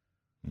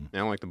 I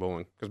don't like the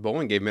bowling because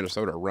bowling gave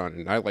Minnesota a run,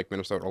 and I like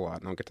Minnesota a lot.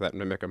 And I'll get to that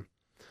in a minute.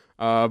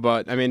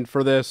 But I mean,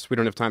 for this, we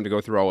don't have time to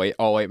go through all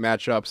eight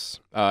matchups.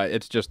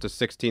 It's just a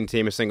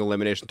 16-team, a single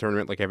elimination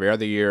tournament, like every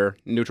other year.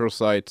 Neutral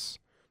sites.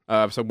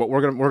 But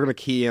we're gonna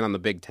key in on the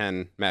Big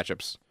Ten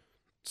matchups.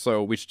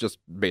 So we should just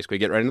basically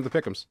get right into the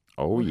pick'ems.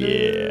 Oh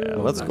yeah,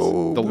 let's Nice.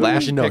 go. The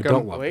last No, pick'em,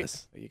 don't love Wait,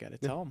 this. you got to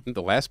tell them.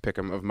 the last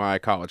pick'em of my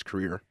college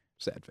career.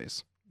 Sad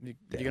face. You're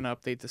going to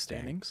update the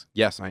standings?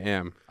 Yes, I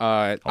am.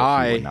 Oh, he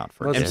I would not am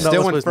forget. No, still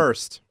let's in listen.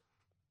 first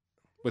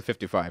with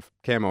 55.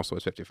 Cam also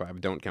has 55.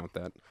 Don't count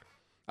that.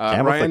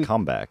 Cam with Ryan, the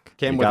comeback.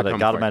 Cam You with the gotta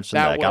comeback. mention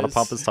That that. Gotta was-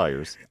 pump his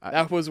tires.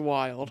 That was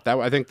wild.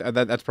 I think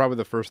that's probably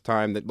the first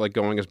time that like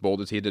going as bold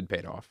as he did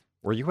paid off.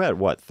 Were you at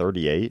what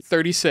 38?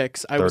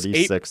 36. I was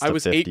 36 I to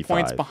was 8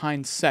 points 55.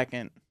 behind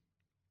second.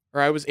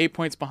 Or I was 8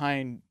 points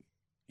behind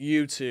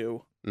you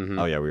 2. Mm-hmm.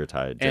 Oh yeah, we were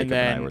tied. Jacob And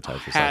then I were tied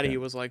for Hattie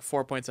second. was like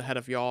 4 points ahead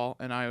of y'all,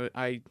 and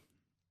I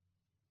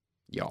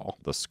Y'all.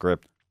 The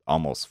script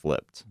almost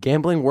flipped.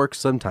 Gambling works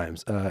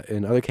sometimes.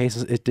 In other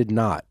cases, it did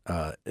not.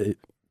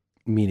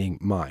 Meaning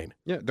mine.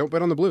 Yeah, don't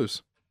bet on the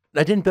Blues.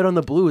 I didn't bet on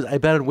the Blues. I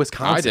bet on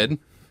Wisconsin. I did.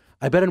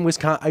 I bet on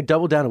Wisconsin. I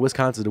doubled down on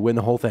Wisconsin to win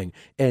the whole thing,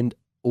 and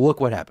look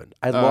what happened.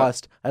 I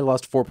lost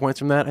 4 points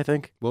from that. I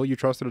think. Well, you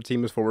trusted a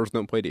team as forwards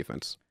don't play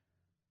defense.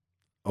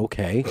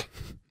 Okay,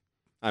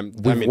 I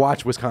we've mean,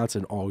 watched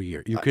Wisconsin all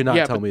year. You could not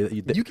yeah, tell but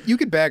me that. you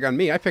could bag on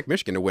me. I picked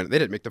Michigan to win. They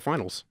didn't make the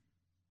finals.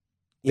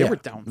 they yeah. were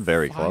down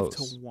Very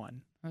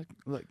 5-1.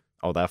 Like,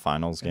 Oh, that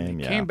finals and game,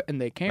 they yeah. came,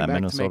 and they came That back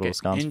to Minnesota make it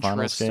Wisconsin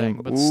finals interesting,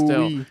 game. but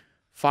still Ooh-wee.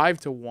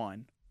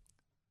 5-1.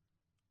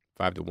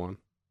 5-1.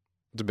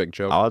 It's a big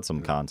choke. I'll add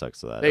some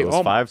context to that. They It was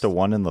almost-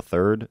 5-1 in the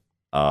third.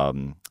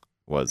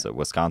 Was it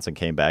Wisconsin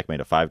came back,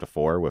 made it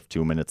 5-4 with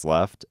 2 minutes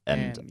left,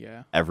 and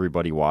yeah,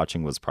 everybody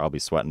watching was probably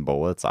sweating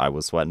bullets. I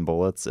was sweating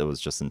bullets. It was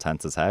just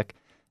intense as heck.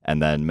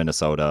 And then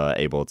Minnesota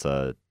able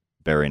to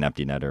bury an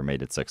empty netter,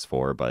 made it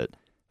 6-4, but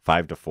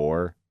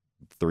 5-4,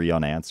 3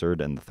 unanswered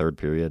in the third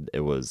period. It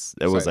was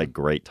a Exciting.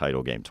 great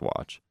title game to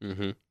watch.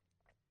 Mm-hmm.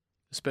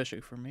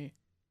 especially for me.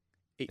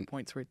 8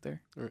 points right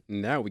there. All right,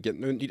 now we get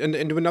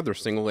into another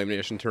single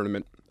elimination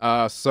tournament.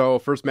 So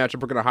first matchup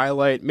we're going to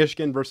highlight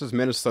Michigan versus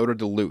Minnesota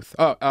Duluth.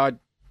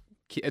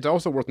 It's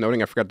also worth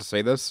noting, I forgot to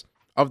say this,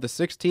 Of the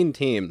 16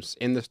 teams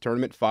in this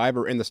tournament, 5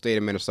 are in the state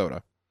of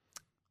Minnesota.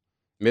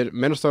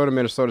 Minnesota,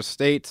 Minnesota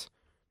State,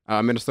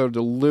 Minnesota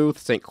Duluth,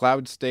 St.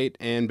 Cloud State,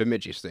 and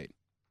Bemidji State.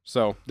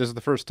 So this is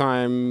the first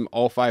time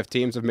all 5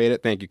 teams have made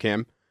it. Thank you,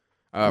 Cam,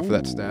 for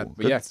that stat.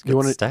 But yeah, You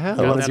want to stat.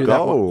 do Let's that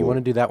go. one? You want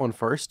to do that one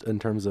first in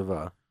terms of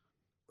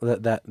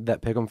that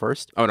pick 'em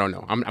first? oh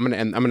no, I'm gonna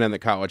end the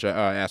college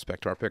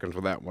aspect to our pickings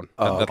with that one.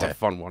 Oh, That's okay. a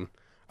fun one.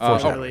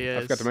 It really I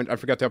is.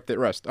 forgot to update the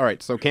rest. All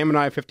right, so Cam and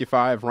I have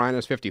 55, Ryan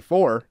has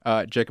 54,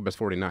 Jacob has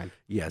 49.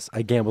 Yes,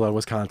 I gambled on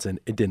Wisconsin.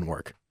 It didn't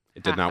work.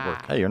 It did not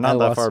work. Hey, you're I not that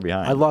lost- far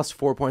behind. I lost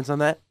 4 points on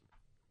that.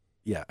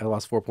 Yeah, I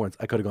lost 4 points.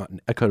 I could have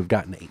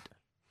gotten 8.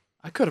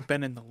 I could have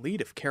been in the lead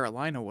if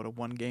Carolina would have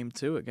won game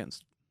 2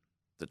 against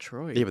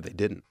Detroit. Yeah, but they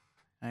didn't.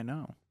 I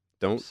know.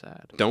 Don't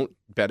Sad.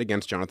 bet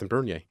against Jonathan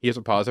Bernier. He has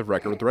a positive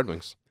record with the Red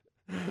Wings.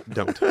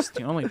 Don't. It's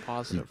the only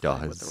positive He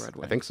thing with does. the Red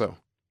Wings. I think so.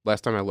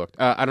 Last time I looked.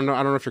 I don't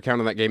know if you're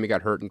counting that game he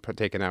got hurt and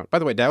taken out. By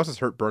the way, Dallas has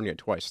hurt Bernier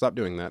twice. Stop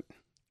doing that.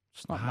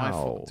 It's not my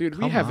Wow. fault. Dude,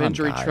 we Come have on,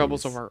 injury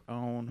troubles guys. of our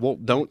own. Well,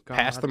 don't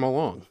pass God. them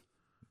along.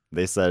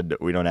 They said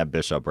we don't have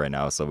Bishop right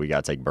now, so we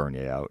got to take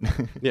Bernier out.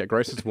 Yeah,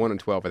 Grice is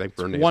 1-12. I think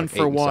Bernier is one like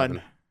for 8-7.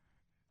 one.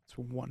 It's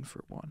 1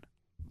 for 1.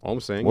 All I'm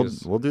saying we'll,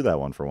 is we'll do that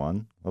one for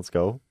one. Let's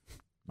go.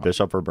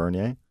 Bishop or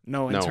Bernier?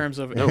 No, in No. terms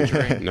of No.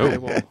 injury, No. I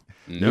will.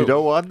 no. You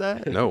don't want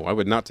that? No, I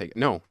would not take it.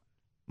 No.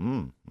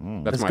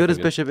 That's As my good as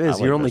opinion. Bishop I is,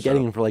 like you're only Bishop.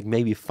 getting him for like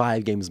maybe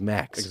 5 games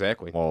max.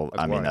 Exactly. Well, That's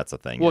I mean, why. that's the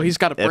thing. Well, he's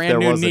got a if brand there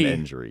new was knee. an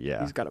injury,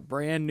 yeah, He's got a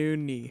brand new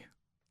knee.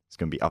 it's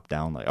gonna be up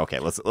down. Like, okay,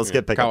 let's Yeah,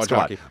 get pickup college squad.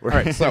 hockey. All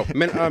right, so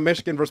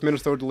Michigan versus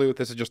Minnesota Duluth.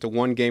 This is just a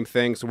 1-game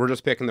thing, so we're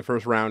just picking the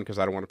first round because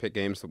I don't want to pick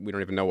games that we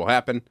don't even know will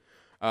happen.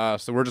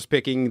 So we're just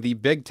picking the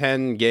Big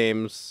Ten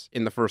games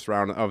in the first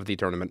round of the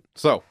tournament.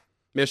 So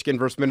Michigan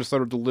versus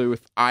Minnesota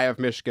Duluth. I have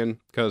Michigan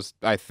because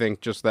I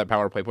think just that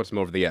power play puts them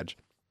over the edge.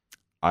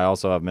 I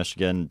also have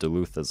Michigan.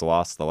 Duluth has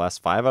lost the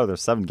last 5 out of their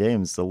 7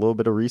 games. A little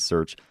bit of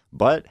research,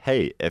 but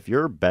hey, if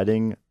you're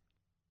betting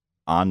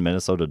on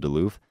Minnesota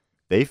Duluth,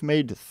 they've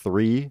made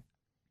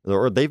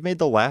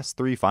the last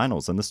 3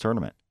 finals in this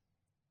tournament.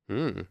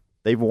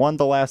 They've won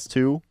the last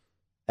 2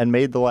 and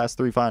made the last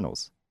 3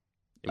 finals.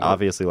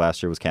 Obviously,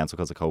 last year was canceled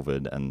because of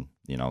COVID, and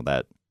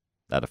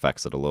that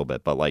affects it a little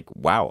bit. But like,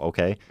 wow,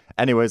 okay.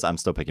 Anyways, I'm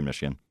still picking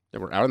Michigan. They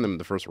were out in them in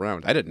the first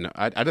round. I didn't know.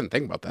 I didn't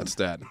think about that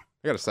stat.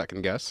 I got a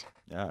second guess.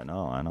 Yeah, I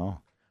know.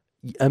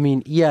 I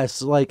mean,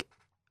 yes, like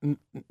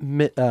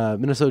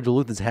Minnesota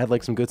Duluth has had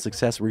like some good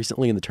success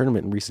recently in the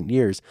tournament in recent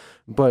years,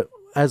 but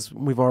as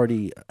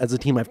a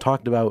team I've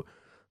talked about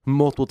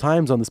multiple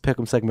times on this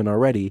Pick'em segment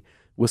already,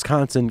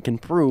 Wisconsin can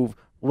prove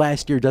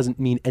last year doesn't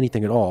mean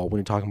anything at all when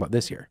you're talking about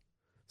this year.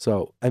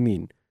 So, I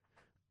mean,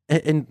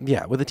 and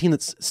yeah, with a team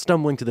that's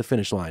stumbling to the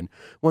finish line,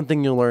 one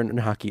thing you'll learn in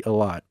hockey a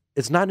lot,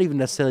 it's not even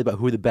necessarily about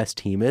who the best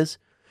team is.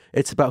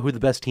 It's about who the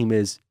best team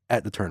is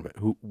at the tournament,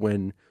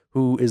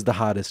 who is the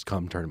hottest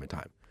come tournament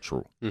time.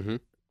 True. Mm-hmm.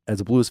 As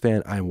a Blues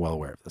fan, I'm well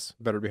aware of this.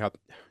 Better be hot.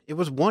 It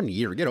was 1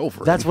 year. Get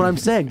over it. That's what I'm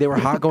saying. They were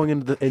hot going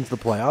into the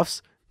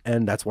playoffs,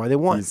 and that's why they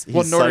won. He's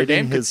Well, Notre citing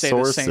Dame could his say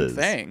sources. the same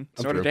thing.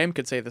 That's Notre true. Dame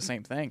could say the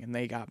same thing, and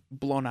they got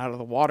blown out of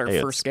the water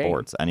Hey, first it's game.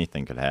 sports.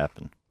 Anything could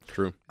happen.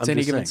 True. It's I'm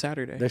any just given saying.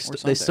 Saturday They or st-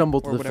 Sunday they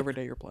stumbled to or the whatever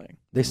day you're playing.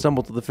 They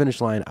stumbled to the finish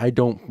line. I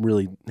don't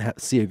really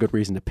see a good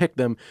reason to pick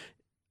them.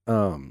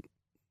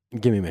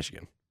 Give me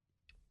Michigan.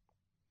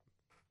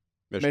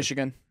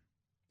 Michigan.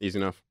 Easy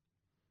enough.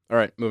 All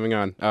right, moving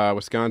on.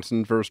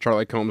 Wisconsin versus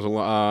Charlie Combs'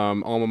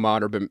 alma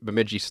mater,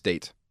 Bemidji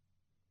State.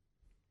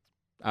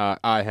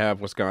 I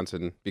have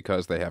Wisconsin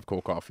because they have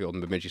Cole Caulfield,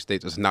 and Bemidji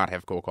State does not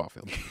have Cole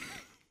Caulfield.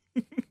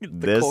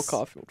 The Cole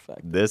Caulfield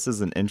fact. This is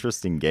an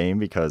interesting game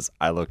because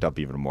I looked up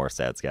even more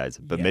stats, guys.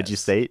 Bemidji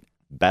Yes. State,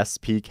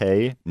 best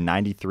PK,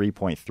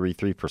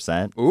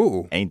 93.33%.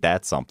 Ooh, Ain't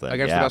that something?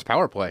 against Yeah. the best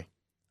power play.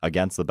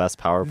 Against the best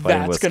power play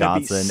in That's gonna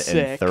be Wisconsin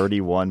in sick.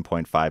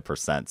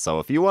 31.5%. So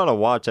if you want to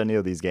watch any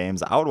of these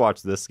games, I would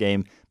watch this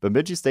game.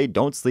 Bemidji State,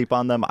 don't sleep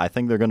on them. I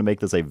think they're going to make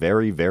this a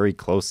very, very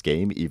close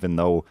game, even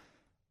though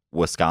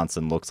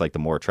Wisconsin looks like the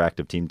more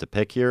attractive team to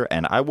pick here.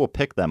 And I will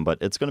pick them, but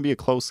it's going to be a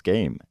close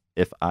game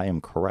if I am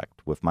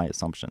correct with my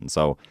assumption.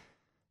 So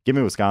give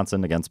me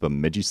Wisconsin against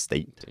Bemidji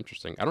State. It's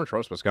interesting. I don't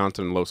trust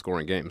Wisconsin in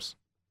low-scoring games.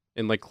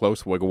 In like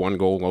close, like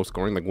 1-goal,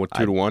 low-scoring, like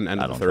 2-1, end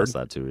I of the don't third. trust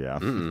that too, yeah.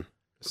 Mm-mm.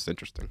 It's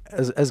interesting.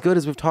 As good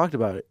as we've talked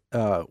about it,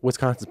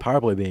 Wisconsin's power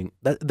play being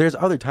that there's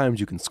other times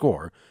you can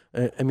score.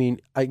 I mean,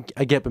 I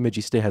get Bemidji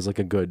State has like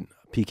a good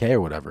PK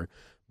or whatever,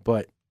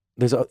 but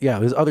there's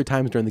other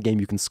times during the game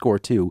you can score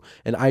too,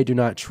 and I do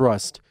not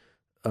trust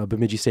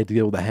Bemidji State to be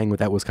able to hang with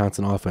that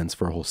Wisconsin offense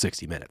for a whole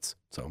 60 minutes.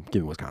 So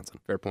give me Wisconsin.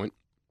 Fair point.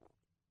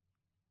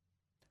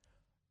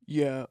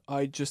 Yeah,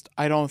 I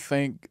don't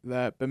think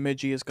that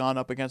Bemidji has gone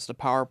up against a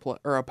power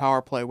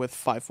play with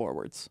 5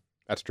 forwards.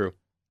 That's true.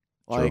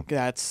 Like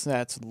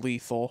that's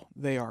lethal.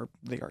 They are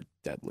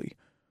deadly.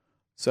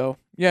 So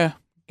yeah,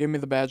 give me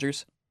the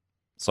Badgers.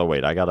 So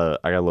wait, I got a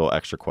little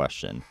extra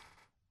question.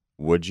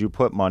 Would you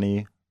put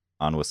money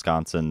on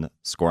Wisconsin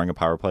scoring a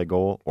power play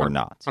goal or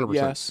not? 100%.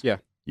 Yes. Yeah.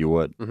 You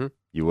would. Mhm.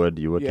 You would.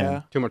 Yeah.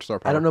 Cam? Too much star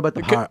power. I don't know about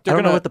the They're go- power. they're I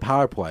don't know gonna- about the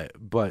power play,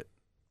 but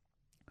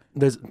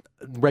there's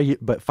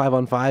but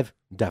 5-on-5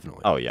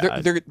 definitely. Oh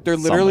yeah. They're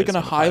some literally ways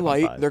going to from the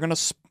 5-on-5. highlight.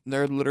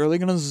 They're literally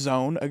going to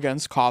zone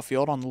against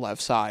Caulfield on the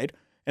left side,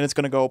 and it's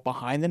going to go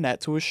behind the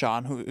net to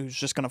Ashawn, who's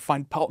just going to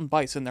find Pelton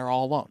Bison there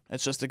all alone.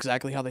 It's just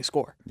exactly how they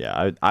score.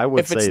 Yeah, I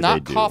would If say it's they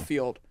not do.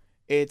 Caulfield,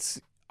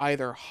 it's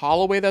either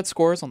Holloway that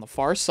scores on the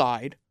far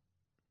side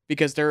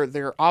because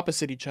they're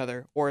opposite each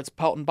other, or it's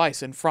Pelton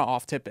Bison front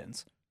off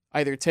tip-ins.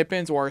 Either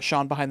tip-ins or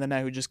Ashawn behind the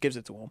net who just gives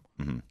it to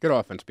him. Good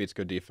offense beats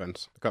good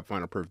defense. The cup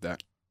final proved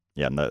that.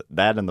 Yeah, and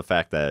the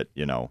fact that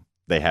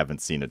they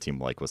haven't seen a team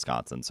like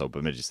Wisconsin, so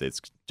Bemidji State's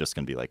just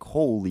gonna be like,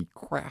 holy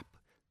crap,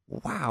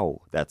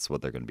 wow, that's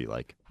what they're gonna be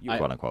like,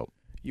 quote unquote.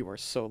 You are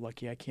so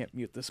lucky I can't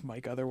mute this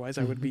mic. Otherwise,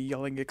 I would be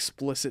yelling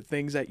explicit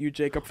things at you,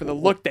 Jacob, for the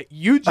look that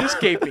you just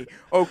gave me.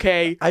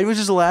 Okay, I was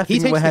just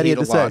laughing at what he had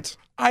to say.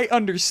 I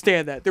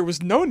understand that. There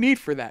was no need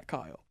for that,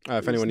 Kyle.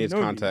 If anyone needs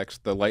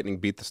context, the Lightning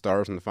beat the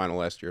Stars in the final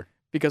last year.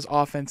 Because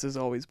offense is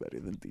always better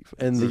than defense.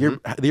 And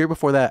the year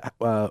before that,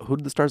 who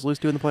did the Stars lose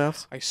to in the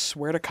playoffs? I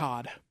swear to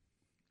God.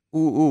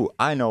 Ooh,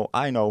 I know. It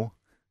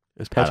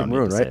was I Patrick don't need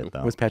Maroon, to say right? it, though.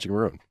 It was Patrick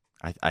Maroon.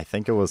 I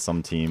think it was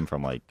some team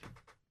from like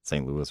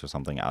St. Louis or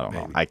something. I don't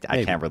know. Maybe.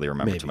 I can't really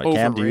remember Maybe. too much.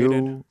 Cam, do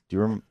Overrated. you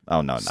remember?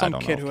 Oh no, I Some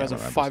don't kid know. who has a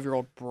Cam remembers.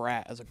 5-year-old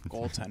brat as a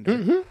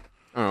goaltender.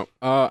 Oh,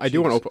 I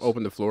do want to Jesus.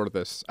 open the floor to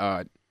this.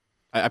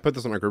 I put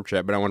this on our group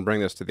chat, but I want to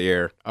bring this to the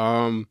air.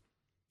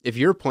 If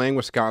you're playing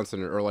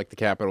Wisconsin or like the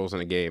Capitals in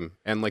a game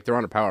and like they're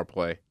on a power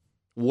play,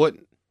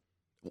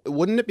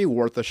 wouldn't it be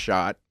worth a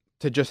shot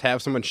to just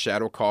have someone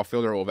shadow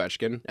Caulfield or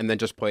Ovechkin and then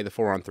just play the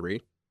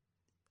 4-on-3?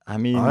 I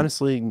mean,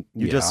 Honestly, you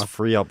yeah. just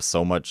free up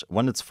so much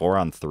when it's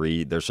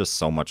 4-on-3. There's just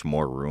so much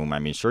more room. I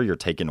mean, sure, you're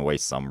taking away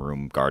some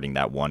room guarding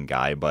that one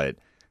guy, but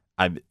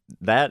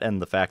that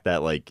and the fact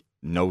that like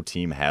no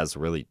team has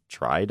really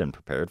tried and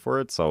prepared for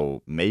it.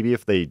 So maybe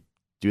if they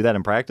do that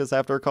in practice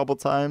after a couple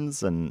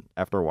times and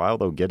after a while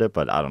they'll get it.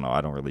 But I don't know.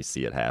 I don't really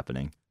see it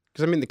happening.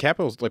 Because I mean, the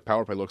Capitals like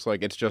power play looks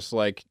like it's just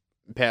like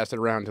pass it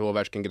around until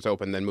Ovechkin gets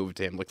open, then move it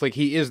to him. Like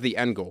he is the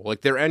end goal.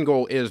 Like their end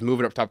goal is move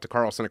it up top to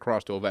Carlson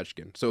across to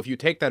Ovechkin. So if you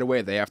take that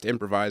away, they have to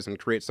improvise and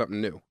create something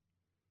new.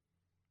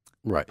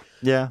 Right.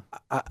 Yeah.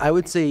 I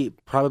would say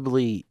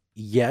probably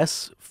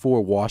yes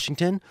for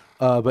Washington,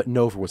 but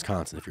no for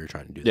Wisconsin if you're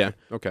trying to do that.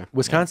 Yeah. Okay.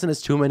 Wisconsin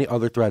has too many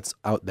other threats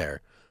out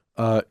there.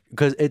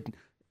 Because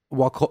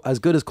as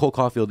good as Cole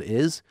Caulfield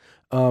is,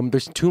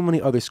 there's too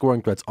many other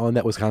scoring threats on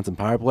that Wisconsin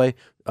power play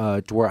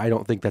to where I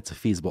don't think that's a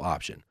feasible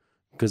option.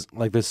 Because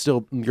like there's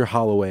still your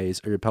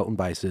Holloways or your Pelton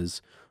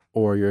Bices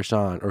or your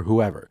Sean or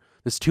whoever.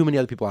 There's too many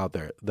other people out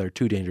there that are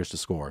too dangerous to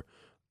score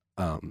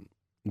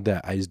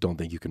that I just don't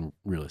think you can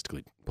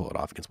realistically pull it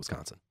off against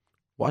Wisconsin.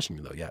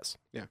 Washington, though, yes.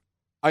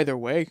 Either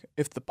way,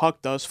 if the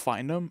puck does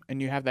find him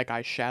and you have that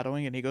guy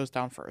shadowing and he goes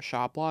down for a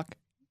shot block,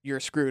 you're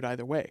screwed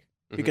either way.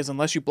 Mhm. Because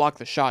unless you block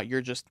the shot,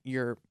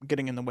 you're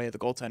getting in the way of the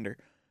goaltender.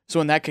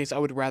 So in that case, I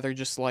would rather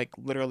just like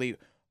literally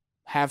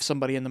have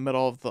somebody in the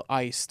middle of the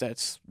ice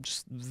that's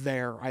just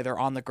there, either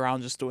on the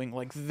ground just doing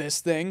like this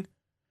thing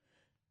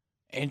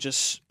and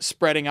just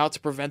spreading out to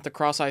prevent the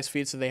cross ice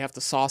feed so they have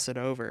to sauce it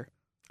over.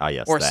 Ah,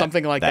 yes. Or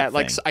something like that.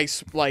 Like thing.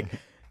 ice, like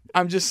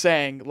I'm just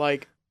saying,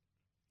 like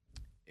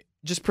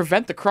just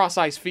prevent the cross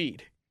ice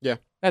feed. Yeah.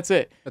 That's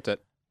it. That's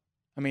it.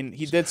 I mean,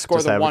 he did score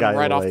Just the have a one guy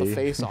right off the lay.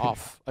 face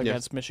off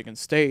against Michigan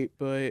State,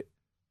 but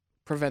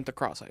prevent the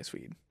cross ice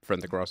feed.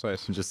 Friend the cross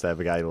ice. Just have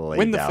a guy lay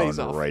Win the down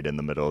face-off. right in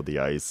the middle of the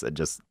ice and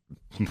just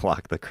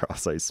block the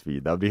cross ice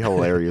speed. That would be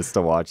hilarious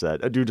to watch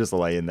that. A dude just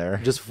laying there.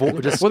 Just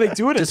four, just Well, they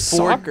do it in just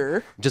four-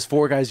 soccer. just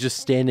four guys just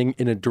standing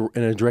in a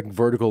direct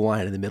vertical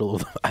line in the middle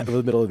of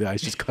the middle of the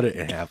ice. Just cut it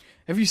in half.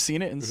 Have you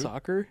seen it in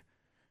soccer?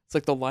 It's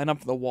like the line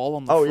up the wall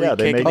on the Oh free yeah,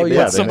 they kick. make and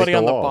yeah, put they somebody make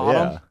on the wall,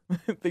 bottom.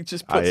 They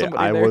just put somebody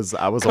I there. was a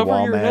Cover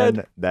wall your man.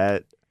 head.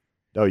 That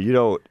no,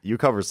 you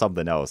cover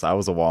something else. I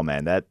was a wall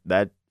man.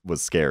 That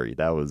was scary.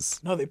 That was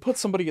No, they put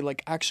somebody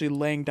like actually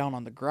laying down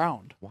on the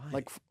ground, Why?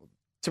 like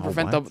to Oh,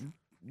 prevent what?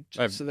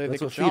 the so they That's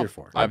could what feet are jump.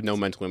 for. I have no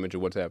mental image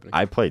of what's happening.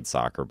 I played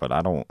soccer, but I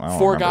don't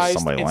Four remember guys.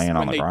 somebody it's laying on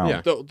when the they, ground.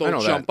 Yeah. They'll I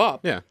know jump that.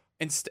 up. Yeah.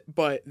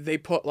 But they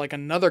put like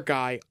another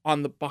guy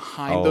on the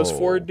behind those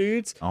four Oh.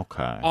 dudes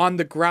Okay. on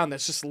the ground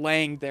that's just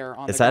laying there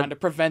on Is the that- ground to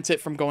prevent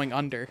it from going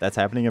under. That's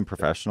happening in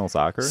professional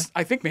soccer?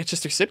 I think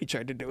Manchester City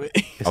tried to do it.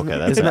 Isn't Okay, that-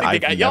 that's isn't that- they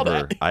got yelled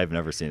at. I've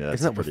never seen it.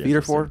 That's Isn't that what pretty feet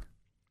are for? interesting.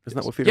 Isn't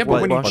that what feet Yeah, are but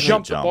for? when you Well,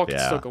 jump, the jump, ball can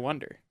yeah. still go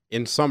under.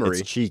 In summary,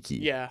 It's cheeky.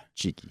 Yeah.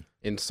 Cheeky.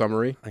 in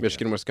summary, I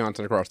Michigan,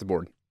 Wisconsin across the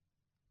board.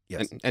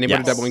 Yes. And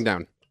anybody Yes. doubling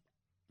down,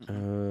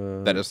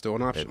 that is still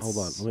an option. It's-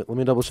 Hold on. Let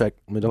me double check.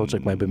 Let me double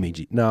check my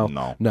Bemidji. No, I'm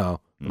No. not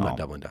No.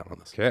 doubling down on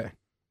this. Okay.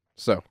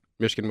 So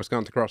Michigan,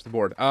 Wisconsin across the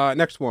board.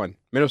 Next one,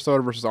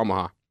 Minnesota versus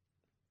Omaha.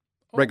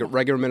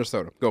 Regular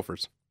Minnesota.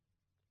 Gophers.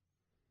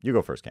 You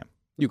go first, Cam.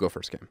 You go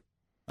first, Cam.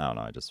 I don't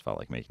know. I just felt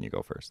like making you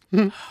go first.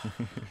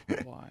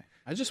 Why?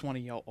 I just want to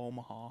yell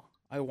Omaha.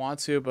 I want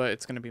to, but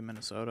it's gonna be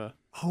Minnesota.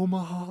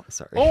 Omaha.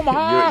 Sorry.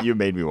 Omaha! You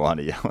made me want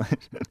to yell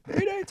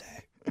it.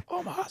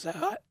 Omaha's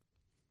hot.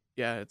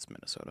 Yeah, it's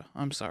Minnesota.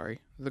 I'm sorry.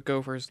 The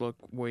Gophers look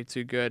way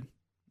too good.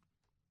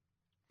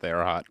 They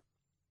are hot.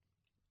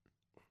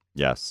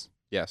 Yes.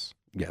 Yes.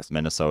 Yes.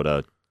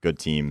 Minnesota, good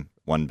team,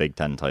 won Big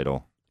Ten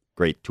title,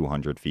 great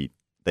 200 feet.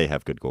 They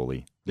have good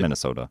goalie. Yep.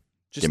 Minnesota.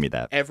 Just Give me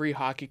that. every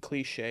hockey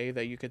cliche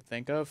that you could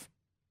think of,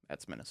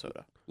 that's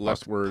Minnesota. Less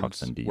Pucks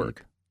words indeed.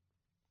 work.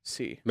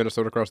 See.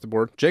 Minnesota across the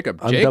board. Jacob.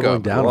 I'm Jacob.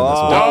 doubling down Whoa. on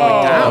this one.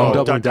 Doubling down. I'm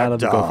doubling down on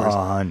the Gophers.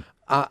 Done.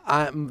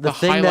 I'm The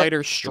thing highlighter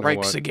You strikes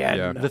know what? again.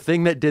 Yeah. the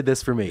thing that did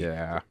this for me.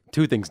 Yeah.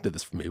 Two things did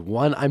this for me.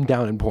 One, I'm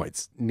down in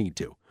points. Need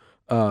to.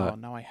 Oh,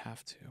 now I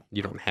have to.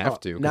 You don't have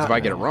to. Because now- if I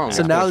get it wrong, So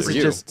it's now close this to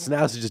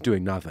is you. just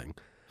doing nothing.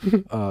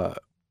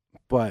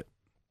 But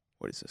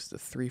What is this? The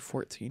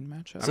 3-14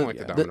 matchup? I don't like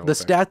the Yeah. domino the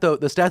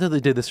effect. stat that they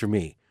did this for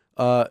me.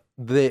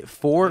 The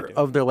 4 I do.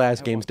 of their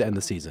last I games watched to end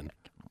the season,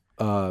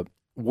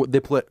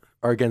 they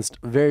are against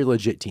very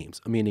legit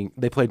teams. Meaning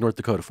they played North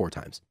Dakota 4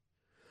 times.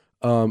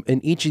 In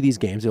each of these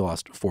games, they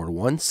lost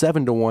 4-1,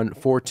 7-1,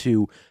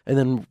 4-2, and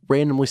then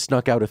randomly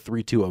snuck out a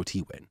 3-2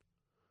 OT win.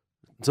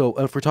 So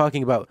if we're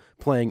talking about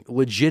playing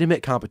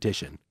legitimate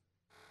competition,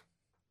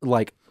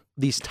 like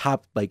these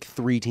top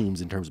 3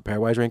 teams in terms of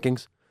pairwise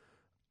rankings,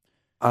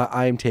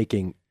 I am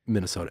taking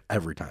Minnesota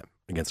every time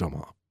against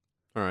Omaha.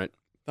 All right.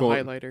 The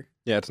Well, highlighter.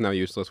 Yeah, it's now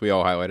useless. We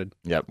all highlighted.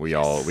 Yep, we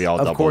all Of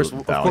doubled course-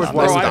 down of course, on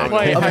where this Bro, I was time. I'm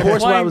playing, Of I'm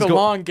course, where I playing was the go-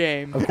 long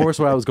game. Of course,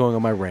 where I was going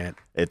on my rant.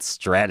 It's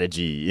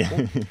strategy.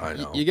 I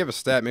know. You give a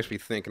stat, makes me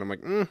think, and I'm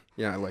like,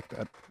 yeah, I like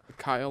that.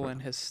 Kyle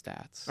and his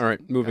stats. All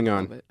right, moving I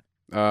on. love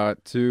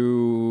it.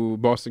 To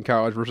Boston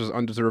College versus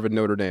undeserved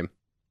Notre Dame.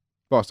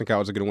 Boston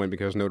College is going to win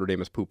because Notre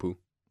Dame is poo-poo.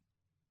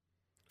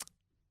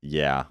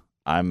 Yeah,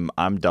 I'm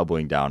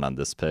doubling down on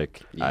this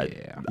pick.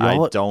 Yeah. I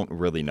Y'all- don't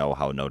really know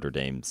how Notre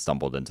Dame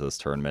stumbled into this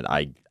tournament.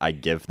 I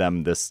give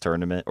them this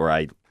tournament, or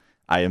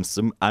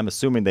I'm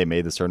assuming they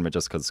made this tournament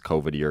just because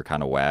COVID year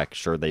kind of whack.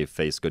 Sure, they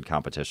faced good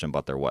competition,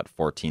 but they're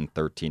 14,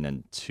 13,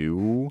 and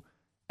 2,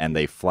 and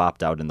they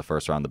flopped out in the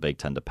first round of the Big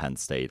Ten to Penn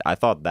State. I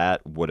thought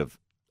that would have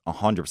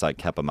 100%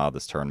 kept them out of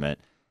this tournament.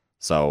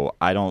 So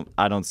I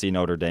don't see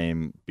Notre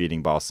Dame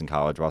beating Boston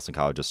College. Boston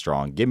College is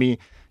strong. Give me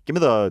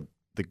the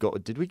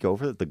did we go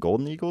for the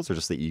Golden Eagles or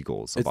just the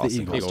Eagles? of It's the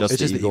Boston Eagles. College? It's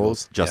just the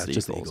Eagles. Just Yeah, the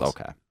just the Eagles. Eagles.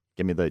 Okay.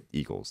 Give me the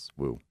Eagles.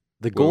 Woo.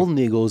 The Golden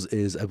Eagles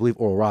is, I believe,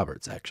 Oral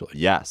Roberts, actually.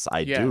 Yes,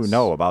 I do Yes.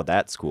 know about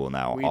that school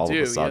now. We all do.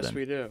 of a sudden. Yes,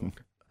 we do.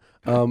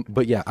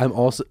 But yeah, I'm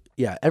also,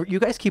 you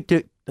guys keep,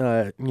 kind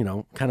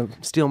of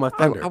stealing my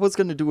thunder. I was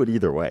gonna do it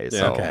either way. Yeah.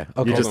 So Okay.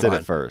 you Okay, just did fine.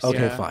 it first. Okay,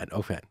 Yeah. fine.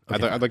 Okay.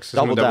 I'd like to see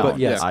Double someone down. But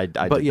yes, I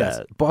but did yes,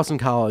 that. Boston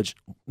College,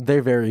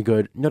 they're very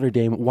good. Notre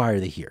Dame, why are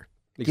they here?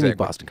 Give me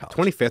Exactly. Boston College.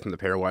 25th in the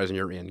pairwise and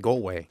you're in. Go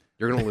away.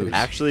 You're going to lose.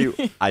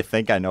 Actually, I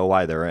think I know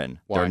why they're in.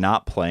 Why? They're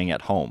not playing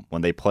at home.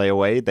 When they play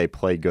away, they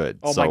play good.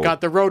 Oh So- my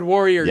God, the Road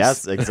Warriors.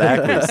 Yes,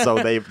 exactly.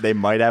 So they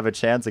might have a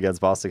chance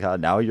against Boston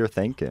College. Now you're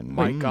thinking.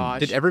 My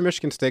gosh. Did every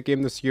Michigan State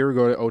game this year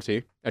go to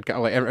OT?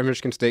 Every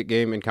Michigan State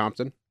game in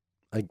Compton?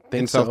 I think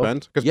In so. South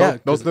Bend? Because Yeah,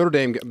 both 'cause- Notre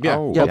Dame. Yeah.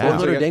 Oh, Yeah, Yeah.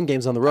 both Notre Dame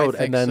games on the road,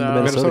 think and then so. the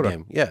Minnesota, Minnesota.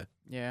 game. Yeah,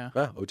 Yeah,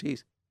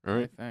 OTs. All I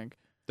right. think.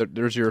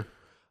 There's your.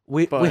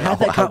 We But- had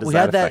that How does we that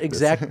had that affect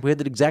this? exact we had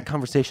that exact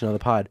conversation on the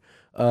pod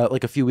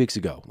like a few weeks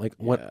ago, like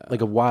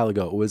a while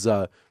ago. It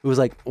was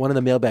like one of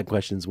the mailbag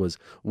questions was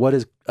what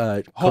is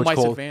Home Coach ice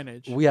Cole?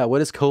 advantage. Yeah,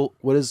 what is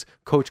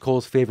Coach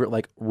Cole's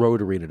favorite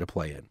road arena to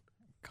play in?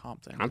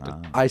 Compton.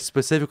 Compton. I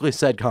specifically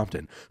said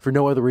Compton for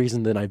no other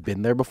reason than I've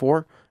been there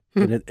before.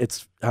 And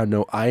it's I don't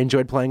know. I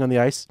enjoyed playing on the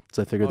ice,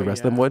 so I figured the Oh,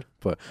 rest of them yeah. would.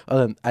 But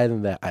other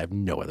than that, I have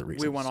no other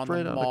reason. We went on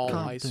Straight the outta mall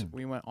ice. Compton.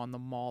 We went on the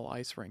mall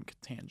ice rink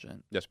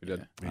tangent. Yes, we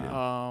did.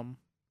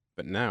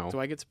 But Do now.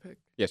 I get to pick?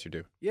 Yes, you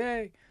do.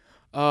 Yay.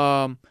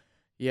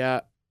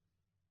 Yeah.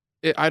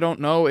 I don't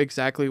know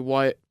exactly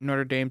what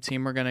Notre Dame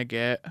team we're gonna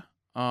get.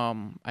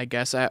 I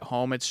guess at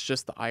home it's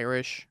just the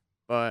Irish,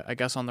 but I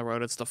guess on the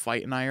road it's the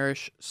Fighting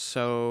Irish.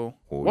 So,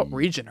 what Oy.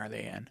 region are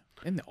they in?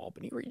 In the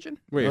Albany region?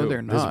 Wait, no, who?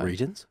 they're There's not.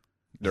 regions.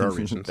 There are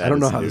reasons. I don't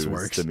know is how this news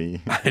works. to me.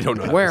 I don't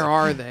know. Where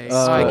are they?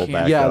 Scroll I back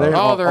can't. up. they're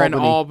Oh, they're in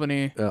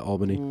Albany. Albany.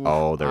 Albany. Ooh,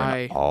 Oh, they're I-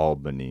 in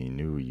Albany,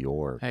 New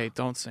York. Hey,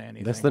 don't say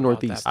anything. That's the about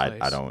Northeast. that I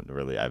place. don't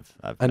really. I've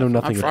I know never-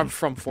 nothing I'm about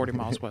from 40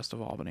 miles west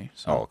of Albany.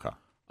 So. Oh,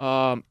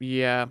 okay.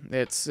 Yeah,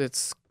 it's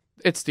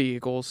the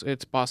Eagles.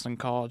 It's Boston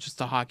College. It's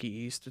the Hockey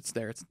East. It's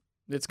there.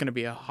 It's gonna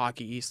be a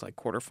Hockey East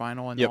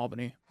quarterfinal in Yep.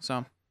 Albany.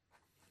 So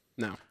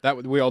Now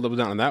that we all double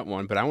down on that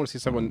one, but I want to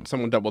see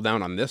someone double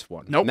down on this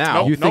one. nope. Now,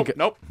 nope, You think-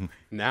 nope.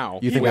 now,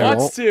 You He think I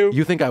wants won't? to.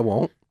 You think I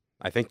won't?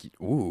 I think.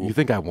 Ooh, You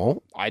think I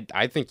won't?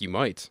 I think you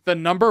might. The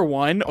number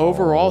 1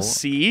 overall Oh.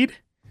 seed.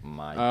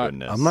 My goodness.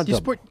 goodness. I'm not You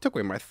double. took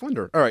away my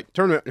thunder. All right,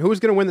 tournament. Who's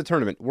going to win the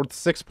tournament? Worth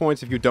 6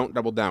 points if you don't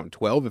double down.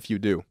 12 if you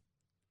do,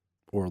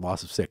 Or a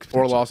loss of 6. or a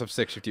potentially. loss of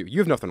 6 if you. You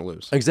have nothing to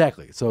lose.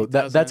 Exactly. So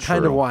that's doesn't. kind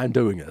of True. why I'm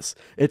doing this.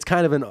 It's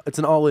kind of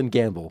an all-in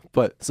gamble.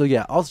 But so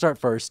yeah, I'll start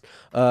first.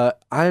 I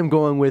am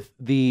going with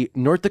the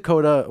North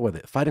Dakota. What are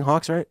they? Fighting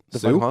Hawks, right? The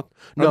Sioux? Fighting Hawks.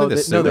 Are No, they the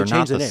they, Sioux? no, they They're not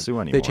changed the the name. Sioux They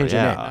anymore, changed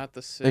yeah. their name. Not the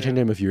They Sioux. changed their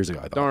name a few years ago.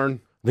 I thought.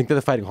 Darn. I think they're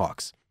the Fighting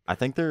Hawks. I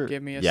think they're.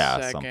 Give me a yeah,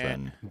 second.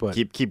 something. But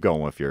Keep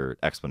going with your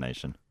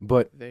explanation.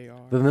 but They are.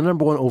 the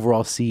number 1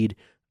 overall seed,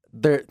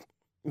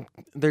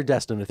 they're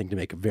destined, I think, to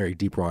make a very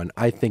deep run.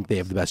 I think they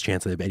have the best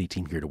chance of any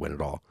team here to win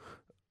it all.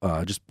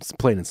 Just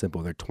plain and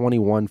simple. They're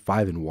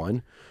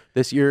 21-5-1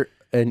 this year,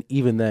 and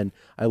even then,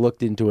 I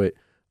looked into it.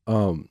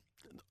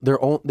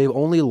 They've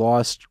only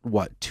lost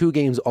 2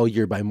 games all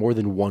year by more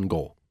than 1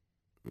 goal,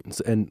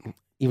 and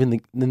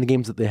even in the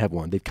games that they have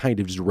won, they've kind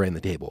of just ran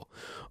the table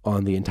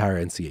on the entire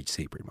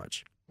NCHC pretty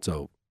much.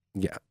 So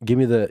yeah, give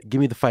me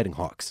the Fighting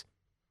Hawks,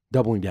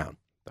 doubling down.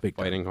 The Big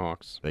time. Fighting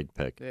Hawks. Big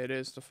pick. It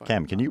is the fight.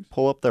 Cam, can you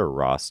pull up their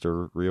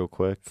roster real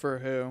quick For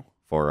who?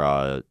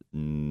 for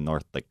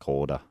North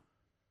Dakota?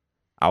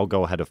 I'll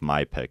go ahead of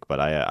my pick, but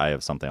I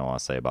have something I want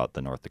to say about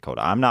the North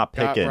Dakota. I'm not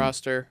Got picking.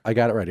 roster. I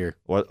got it right here.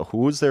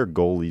 Who's their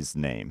goalie's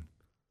name?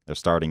 Their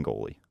starting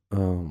goalie.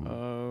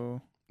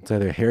 Oh. It's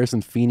either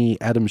Harrison Feeney,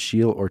 Adam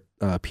Scheel, or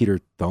Peter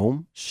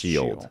Thome.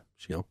 Shield.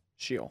 Scheel.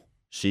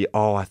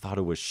 I thought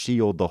it was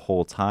Shield the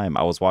whole time.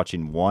 I was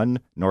watching one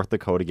North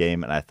Dakota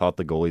game, and I thought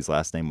the goalie's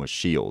last name was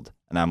Shield.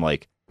 And I'm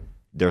like,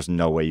 there's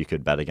no way you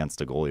could bet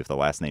against a goalie if the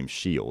last name's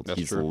Shield. That's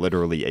He's true.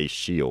 literally a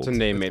shield. It's a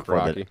name made for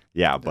hockey.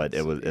 Yeah, but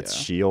it's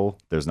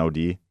Shield. There's no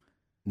D.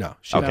 No,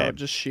 Scheel. Okay. No,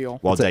 just Shield.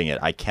 Well, dang it.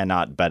 I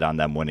cannot bet on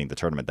them winning the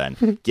tournament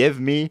then.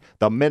 Give me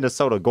the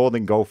Minnesota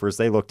Golden Gophers.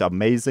 They looked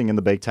amazing in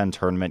the Big Ten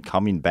tournament,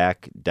 coming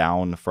back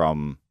down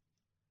from...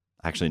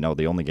 Actually, no,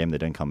 the only game they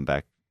didn't come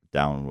back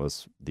down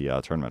was the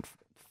tournament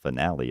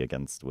finale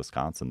against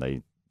Wisconsin.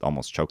 They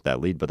almost choked that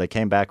lead, but they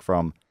came back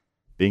from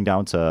being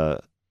down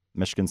to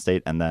Michigan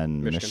State and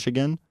then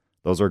Michigan.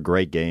 Those are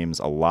great games.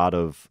 A lot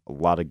of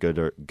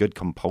good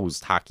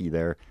composed hockey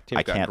there. Team's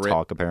I got can't grit.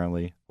 talk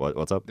apparently.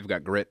 What's up? They've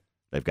got grit.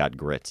 They've got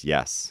grit,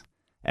 yes.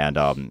 And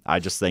I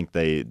just think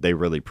they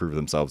really proved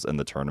themselves in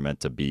the tournament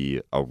to be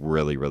a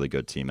really, really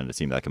good team and a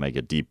team that can make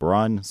a deep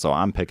run. So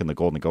I'm picking the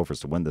Golden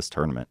Gophers to win this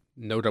tournament.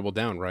 No double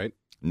down, right?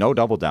 No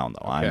double down,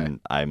 though. Okay.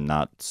 I'm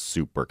not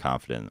super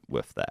confident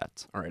with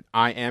that. All right.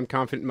 I am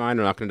confident in mine.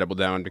 I'm not going to double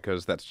down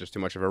because that's just too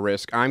much of a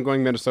risk. I'm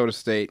going Minnesota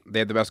State. They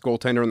have the best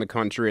goaltender in the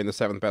country and the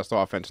 7th best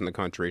offense in the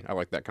country. I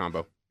like that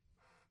combo.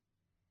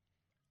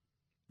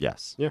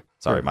 Yes. Yeah.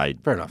 Sorry,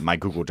 Fair enough. my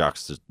Google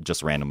Docs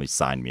just randomly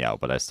signed me out,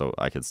 but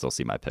I can still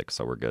see my pick,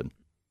 so we're good.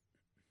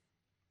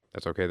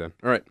 That's okay then.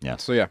 All right. Yeah.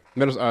 So yeah,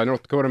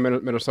 North Dakota,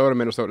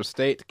 Minnesota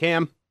State.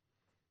 Cam.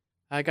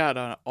 I got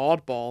an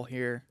oddball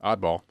here.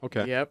 Oddball.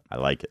 Okay. Yep. I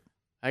like it.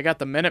 I got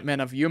the Minutemen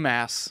of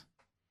UMass.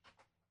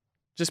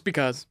 Just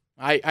because.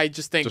 I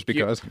just think Just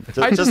because.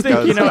 I just think,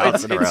 because it's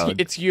bouncing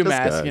around. it's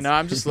UMass, because.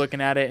 I'm just looking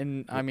at it,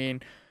 and I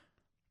mean,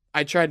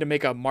 I tried to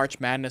make a March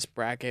Madness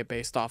bracket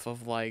based off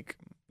of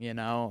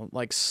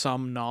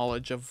some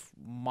knowledge of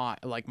my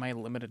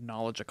limited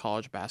knowledge of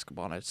college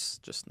basketball, and it's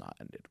just not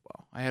ended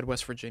well. I had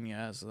West Virginia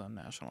as the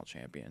national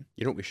champion.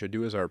 You know what we should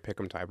do is our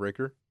pick'em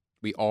tiebreaker.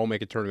 We all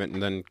make a tournament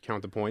and then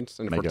count the points,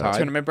 and if Make we're a tied,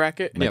 Tournament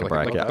bracket? Make a like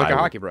bracket. like I a would-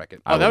 hockey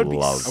bracket. Oh, that would be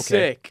love-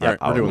 sick. All right,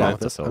 I we're would doing love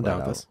that. to fill I'm that down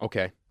with out. this.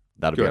 Okay.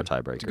 That'll be our Good.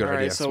 tiebreaker. It's a good All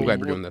idea. right, so I'm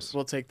glad we're we'll- doing this.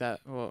 We'll take that.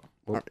 Well,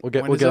 We'll when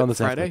get is on it?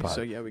 this after Friday, the pod.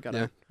 so yeah, we got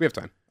Yeah, it. we have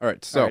time. All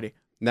right. So Alrighty.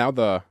 now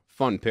the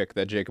fun pick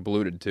that Jacob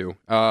alluded to.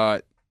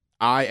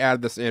 I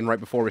added this in right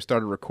before we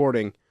started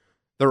recording.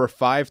 There were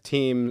 5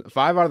 teams.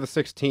 5 out of the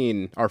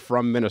 16 are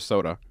from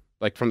Minnesota,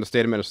 like from the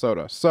state of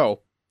Minnesota. So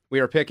we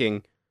are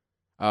picking.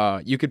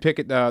 You could pick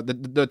it.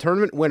 The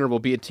tournament winner will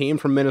be a team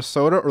from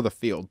Minnesota or the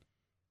field.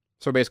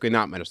 So basically,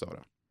 not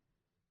Minnesota.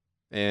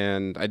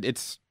 And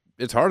it's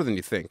harder than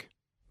you think.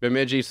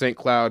 Bemidji, St.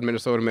 Cloud,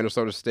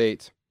 Minnesota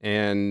State,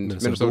 and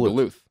Minnesota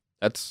Duluth.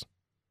 That's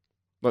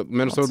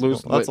Minnesota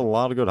Duluth. That's a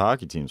lot of good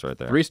hockey teams right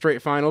there. 3 straight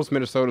finals.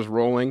 Minnesota's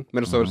rolling.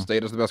 Minnesota Mhm.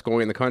 State is the best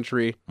goalie in the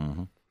country.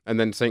 Mhm. And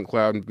then St.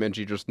 Cloud and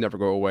Bemidji just never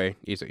go away.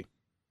 Easy.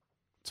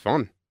 It's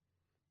fun.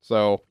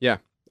 So, yeah.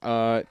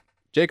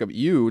 Jacob,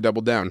 you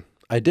doubled down.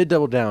 I did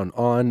double down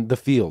on the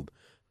field,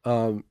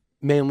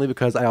 mainly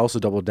because I also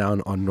doubled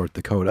down on North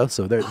Dakota.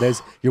 So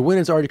there's your win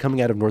is already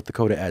coming out of North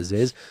Dakota as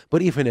is,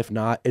 but even if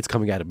not, it's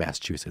coming out of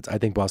Massachusetts. I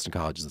think Boston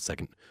College is the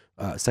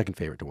second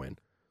favorite to win.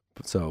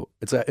 So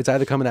it's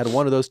either coming out of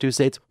one of those 2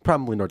 states,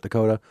 probably North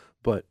Dakota,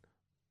 but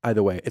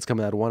either way, it's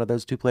coming out of one of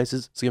those 2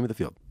 places. So give me the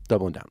field,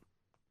 doubling down.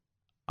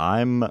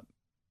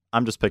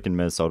 I'm just picking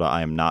Minnesota.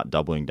 I am not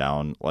doubling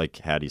down. Like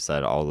Hattie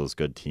said, all those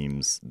good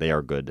teams, they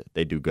are good.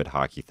 They do good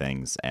hockey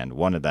things, and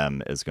one of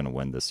them is going to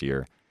win this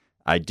year.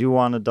 I do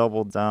want to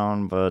double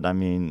down, but I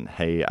mean,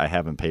 hey, I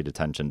haven't paid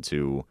attention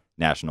to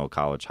national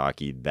college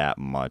hockey that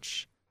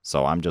much,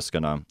 so I'm just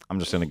gonna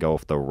go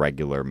with the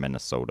regular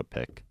Minnesota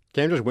pick.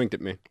 Cam just winked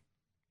at me.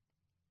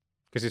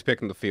 Because he's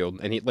picking the field.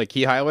 And he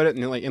highlighted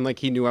it, and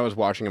he knew I was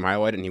watching him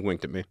highlight it, and he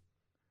winked at me.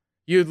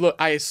 You look.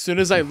 As soon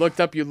as I looked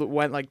up, you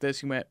went like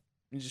this. You went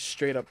just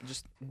straight up,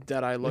 just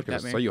dead eye looked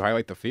at me. So you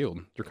highlight the field.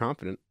 You're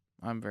confident.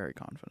 I'm very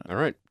confident. All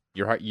right.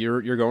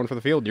 You're going for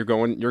the field. You're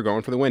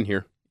going for the win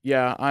here.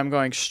 Yeah, I'm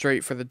going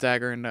straight for the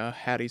dagger into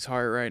Hattie's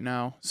heart right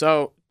now.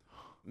 So,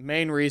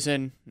 main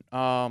reason,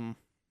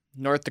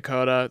 North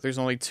Dakota. There's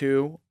only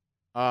 2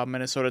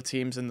 Minnesota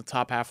teams in the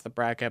top half of the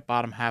bracket.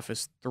 Bottom half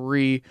is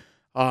 3.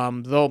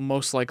 They'll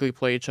most likely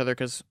play each other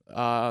because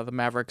the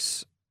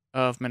Mavericks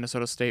of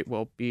Minnesota State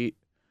will beat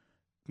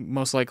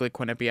most likely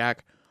Quinnipiac.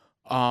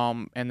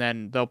 And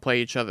then they'll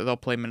play each other. They'll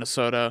play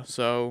Minnesota.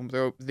 So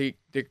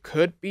there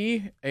could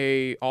be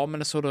a all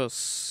Minnesota,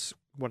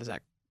 what is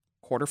that,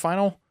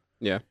 quarterfinal?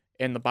 Yeah.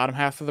 In the bottom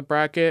half of the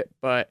bracket.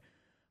 But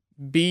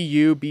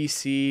BU,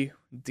 BC,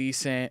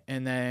 decent.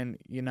 And then,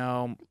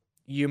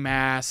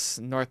 UMass,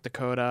 North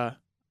Dakota.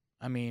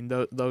 I mean,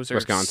 those are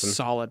Wisconsin.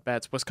 solid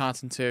bets.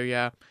 Wisconsin too,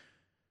 yeah.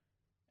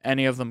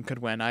 Any of them could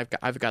win.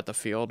 I've got the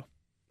field.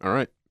 All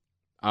right.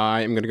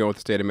 I am going to go with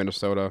the state of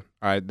Minnesota.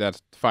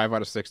 That's 5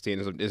 out of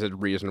 16 is a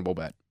reasonable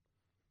bet,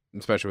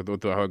 especially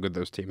with how good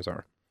those teams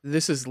are.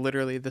 This is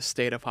literally the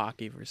state of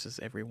hockey versus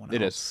everyone else.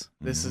 It is.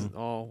 This is,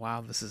 oh,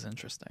 wow, this is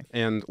interesting.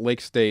 And Lake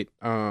State,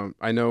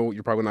 I know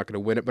you're probably not going to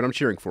win it, but I'm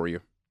cheering for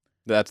you.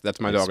 That's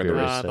my dog in the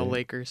Spirit. race. The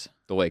Lakers.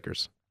 The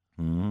Lakers.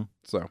 Mhm.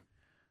 So,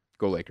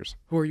 go Lakers.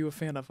 Who are you a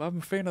fan of? I'm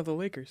a fan of the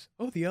Lakers.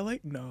 Oh, the LA?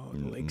 No,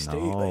 the Lake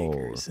State No.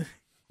 Lakers.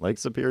 Lake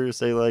Superior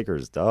State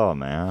Lakers. Duh,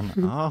 man.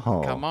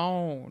 Oh. Come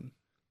on.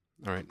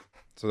 All right.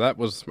 So that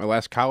was my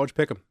last college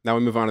pick 'em. Now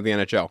we move on to the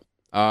NHL.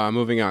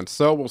 Moving on.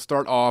 So we'll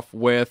start off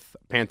with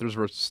Panthers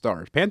versus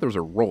Stars. Panthers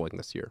are rolling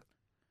this year.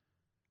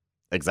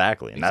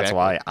 Exactly. And that's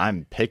why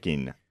I'm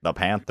picking the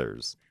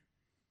Panthers.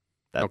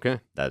 Okay.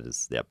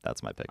 That's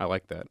my pick. I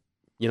like that.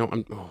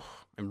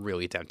 I'm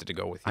really tempted to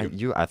go with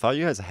you. I thought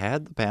you guys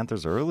had the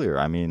Panthers earlier.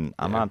 I mean,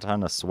 I'm Yeah. not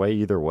trying to sway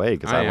either way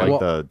because I I am. like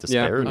Well, the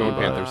disparity. going but-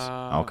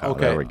 Panthers. Okay,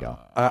 there we go.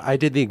 I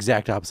did the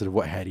exact opposite of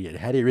what Hattie did.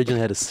 Hattie originally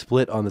had a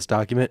split on this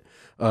document,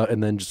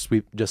 and then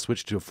just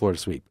switched to a Florida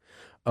sweep.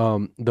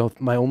 Though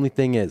my only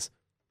thing is,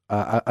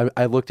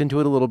 I looked into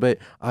it a little bit.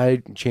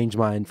 I changed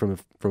mine from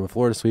a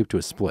Florida sweep to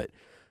a split,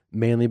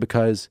 mainly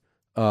because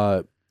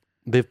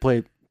they've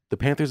played the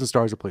Panthers and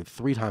Stars have played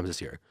 3 times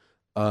this year.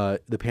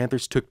 The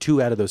Panthers took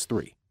 2 out of those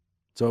 3,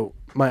 so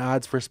my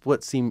odds for a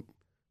split seem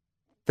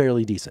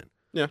fairly decent.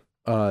 Yeah.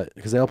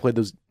 Because they all played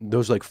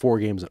those like 4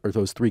 games or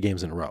those 3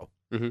 games in a row.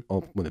 Mhm.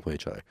 All when they play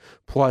each other.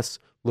 Plus,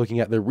 looking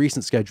at their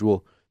recent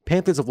schedule,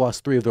 Panthers have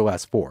lost 3 of their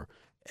last 4.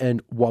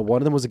 And while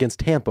one of them was against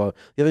Tampa,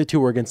 the other 2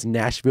 were against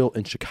Nashville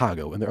and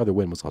Chicago, and their other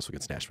win was also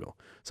against Nashville.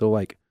 So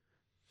like,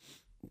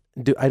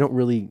 I don't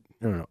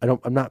know.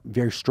 I'm not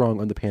very strong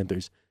on the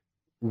Panthers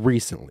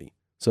recently.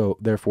 So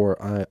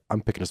therefore,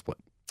 I'm picking a split.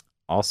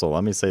 Also,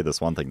 let me say this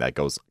one thing that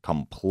goes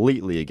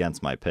completely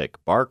against my pick.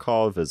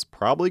 Barkov is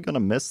probably going to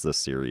miss this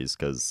series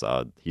because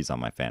he's on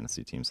my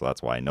fantasy team, so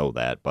that's why I know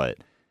that. But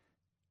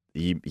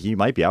he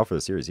might be out for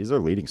the series. He's our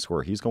leading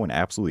scorer. He's going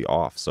absolutely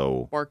off.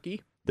 So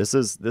Barky. this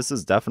is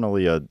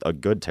definitely a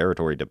good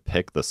territory to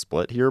pick the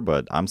split here,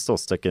 but I'm still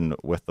sticking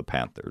with the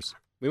Panthers.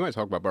 We might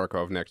talk about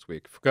Barkov next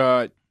week.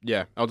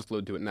 Yeah, I'll just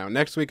allude to it now.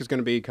 Next week is going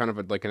to be kind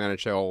of like an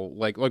NHL,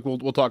 like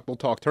we'll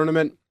talk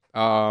tournament.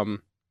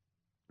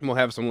 We'll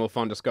have some little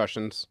fun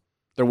discussions.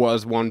 There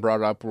was one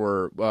brought up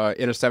where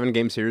in a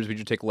 7-game series, would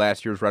you take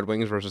last year's Red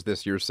Wings versus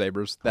this year's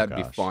Sabres? That'd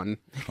be gosh. fun.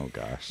 Oh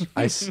gosh,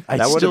 I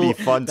that would still, be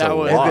fun to that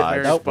was a watch.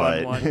 very fun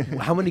But one.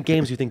 How many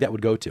games do you think that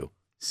would go to?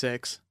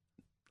 6.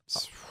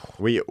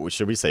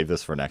 should we save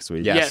this for next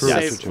week? Yes.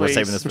 Yes, we're save,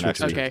 saving this for please. next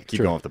week. Okay. Keep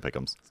True. going with the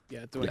pick'ems.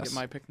 Yeah, do I Yes. get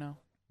my pick now?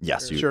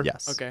 Yes, Sure.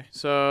 yes. Okay,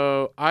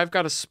 so I've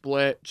got a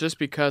split just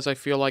because I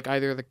feel like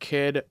either the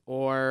kid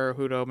or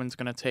Hudobin's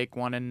going to take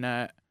one in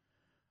net.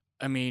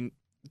 I mean,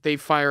 they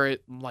fire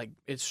it like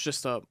it's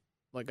just I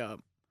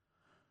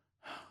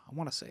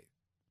want to say.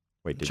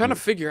 Wait, I'm did trying you,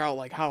 to figure out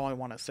like how I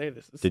want to say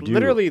this. It's Did you-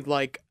 literally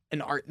like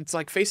it's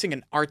like facing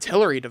an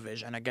artillery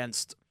division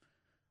against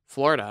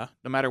Florida,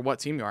 no matter what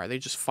team you are. They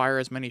just fire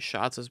as many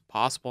shots as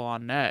possible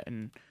on net,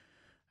 and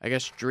I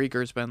guess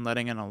Drieger's been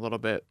letting in a little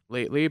bit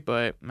lately,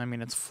 but I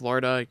mean, it's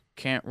Florida.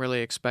 Can't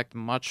really expect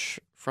much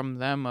from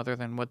them other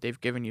than what they've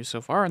given you so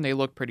far, and they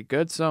look pretty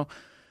good. So,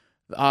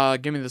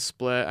 give me the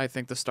split. I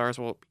think the Stars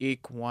will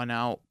eke one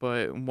out,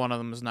 but one of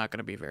them is not going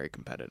to be very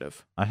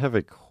competitive. I have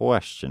a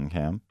question,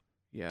 Cam.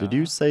 Yeah. Did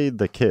you say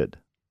the kid?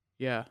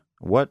 Yeah.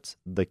 What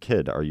the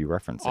kid are you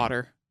referencing?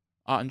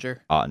 Ottinger.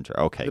 Ottinger.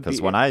 Okay, The because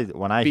B- when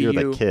I hear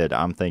the BU. kid,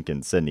 I'm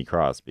thinking Sidney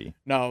Crosby.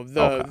 No,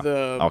 Okay.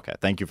 the Okay,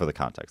 thank you for the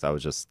context. I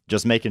was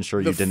just making sure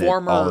you The didn't all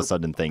of former- a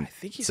sudden I think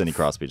think he's Sidney a f-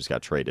 Crosby just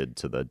got traded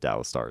to the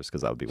Dallas Stars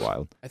because that would be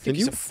wild. I think Can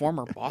he's you- a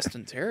former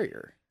Boston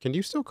Terrier. Can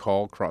you still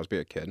call Crosby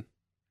a kid?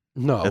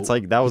 No, It's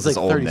like that was he's his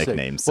like old 36.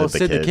 nickname, Well,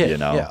 Sid the Kid, you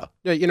know. Yeah.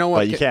 Yeah, you know what?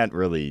 But you can't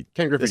really.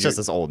 Ken Griffey. It's just Jr.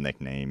 his old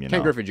nickname, you Ken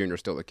know. Griffey Jr. is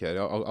still the kid.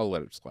 I'll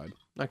let it slide.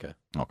 Okay.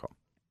 Okay.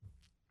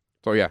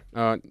 So yeah,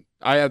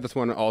 I had this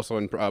one also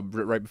in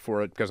right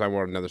before it because I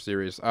wanted another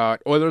series.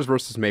 Oilers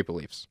versus Maple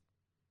Leafs.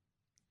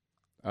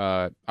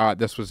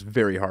 This was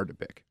very hard to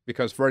pick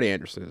because Freddie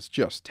Anderson is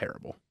just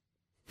terrible.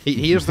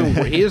 He is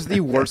the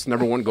worst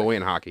number 1 goalie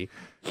in hockey.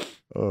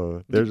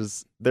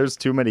 There's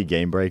too many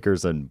game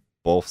breakers on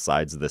both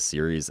sides of the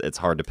series. It's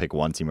hard to pick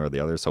one team or the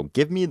other. So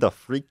give me the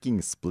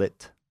freaking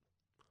split.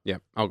 Yeah,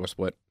 I'll go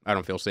split. I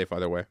don't feel safe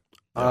either way.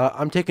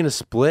 I'm taking a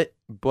split,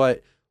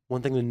 but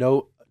one thing to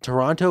note: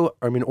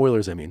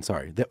 Oilers.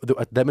 Sorry,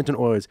 the Edmonton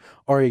Oilers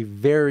are a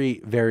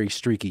very, very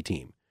streaky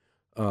team.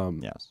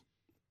 Yes.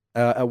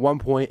 At one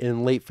point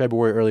in late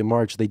February, early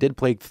March, they did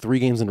play 3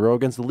 games in a row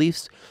against the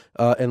Leafs,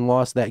 and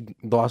lost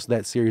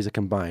that series of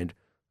combined.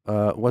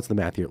 What's the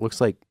math here? It looks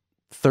like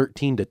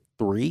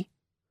 13-3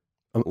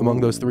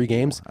 among those 3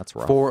 games. That's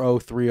rough.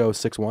 4-0,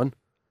 3-0,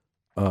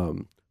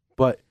 6-1.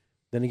 But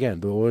then again,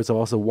 the Oilers have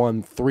also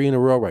won 3 in a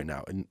row right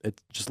now, and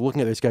it's just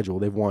looking at their schedule,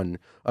 they've won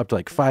up to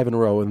like 5 in a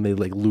row, and they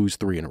like lose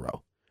 3 in a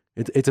row.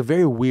 It's a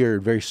very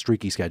weird, very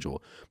streaky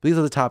schedule. But these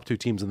are the top 2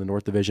 teams in the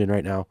North Division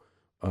right now.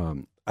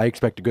 I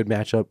expect a good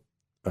matchup.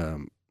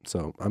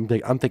 So I'm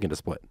thinking a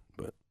split.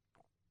 But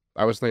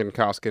I was thinking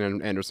Koskinen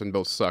and Anderson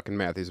both suck, and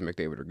Matthews and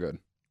McDavid are good.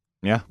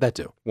 Yeah, that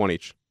too. 1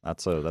 each.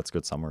 that's a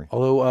good summary.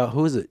 Although,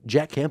 who is it?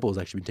 Jack Campbell has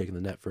actually been taking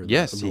the net for the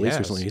Yes, the he Leafs has.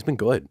 recently. He's been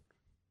good.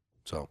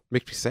 So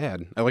Makes me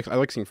sad. I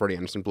like seeing Freddie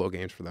Anderson blow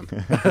games for them.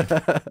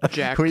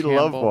 Jack We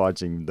love Campbell.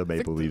 watching the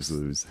Maple think Leafs this-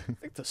 lose. I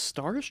think the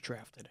Stars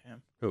drafted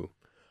him. Who?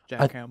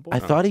 Jack Campbell. I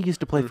thought he used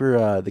to play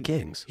for the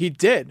Kings. He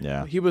did.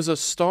 Yeah. He was a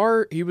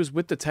star. He was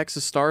with the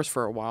Texas Stars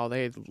for a while.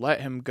 They had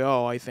let him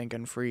go, I think,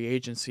 in free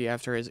agency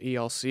after his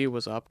ELC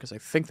was up because I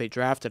think they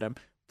drafted him.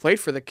 Played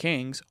for the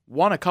Kings,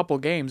 won a couple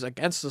games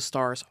against the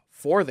Stars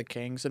for the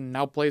Kings, and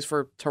now plays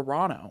for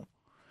Toronto.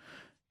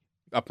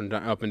 Up and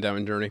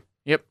down journey.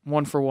 Yep,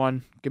 1 for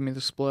 1. Give me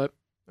the split.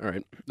 All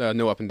right,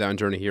 no up and down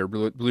journey here.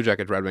 Blue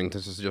Jackets, Red Wings.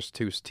 This is just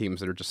 2 teams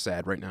that are just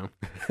sad right now.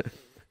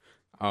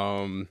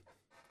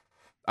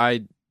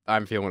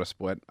 I'm feeling a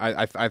split.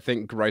 I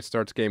think Wright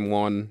starts game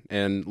 1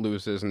 and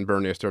loses, and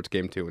Bernier starts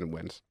game 2 and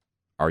wins.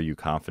 Are you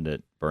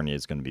confident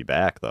Bernier's going to be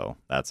back, though?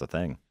 That's the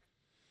thing.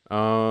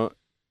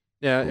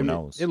 Yeah, Who I mean,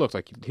 knows? It looks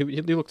like he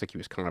looks like he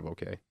was kind of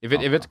okay. If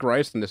it's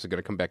Grice, then this is going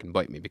to come back and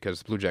bite me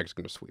because Blue Jackets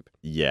going to sweep.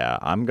 Yeah,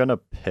 I'm going to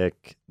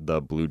pick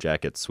the Blue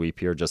Jackets sweep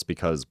here just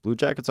because Blue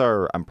Jackets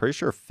are, I'm pretty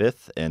sure,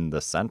 5th in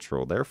the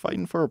Central. They're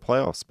fighting for a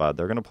playoff spot.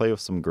 They're going to play with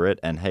some grit.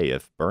 And hey,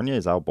 if Bernier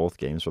is out both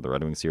games for the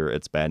Red Wings here,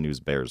 it's bad news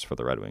bears for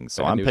the Red Wings.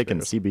 So Bad I'm news picking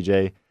Bears.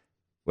 CBJ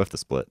with the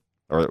split.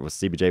 Or it was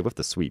CBJ with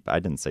the sweep. I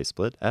didn't say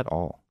split at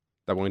all.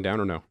 Doubling down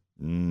or no?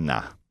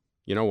 Nah.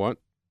 You know what?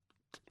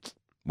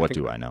 What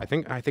do I know? I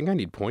think I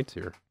need points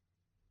here.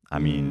 I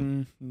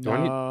mean, Do I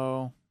need-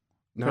 No.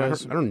 No,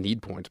 Because- I don't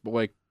need points, but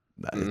like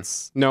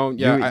it's no,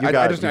 yeah, You I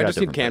got just need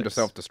different Cam to picks.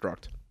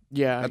 self-destruct.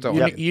 Yeah, That's all. you,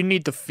 Yeah. you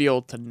need the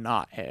field to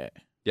not hit.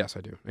 Yes, I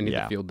do. I need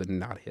Yeah. the field to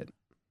not hit.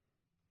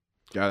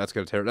 Yeah, that's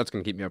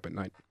gonna keep me up at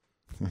night.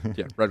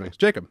 Yeah, Red Wings.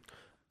 Jacob.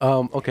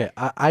 Okay,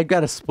 I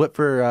got a split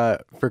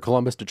for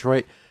Columbus,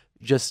 Detroit.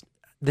 Just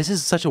this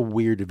is such a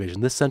weird division.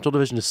 This Central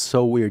Division is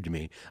so weird to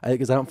me.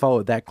 Because I don't follow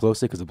it that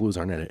closely because the Blues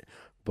aren't in it.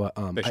 But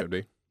They should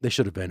be. They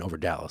should have been over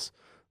Dallas.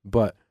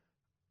 But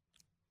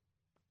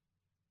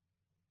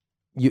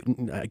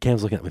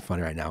Cam's looking at me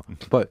funny right now.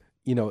 But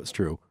it's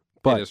true.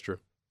 But It is true.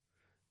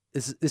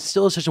 it's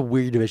still such a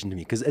weird division to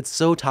me because it's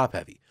so top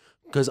heavy.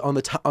 Because on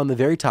the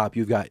very top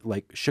you've got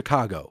like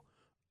Chicago,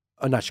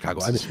 not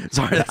Chicago. I mean,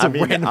 sorry, that's I a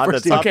mean, random on the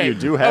first top Okay, you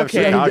do have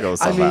okay. Chicago I mean,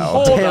 somehow.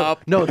 Hold damn-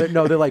 up. No,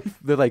 they're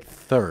like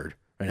third.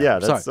 Right now. Yeah,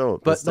 that's sorry. still-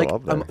 but that's still like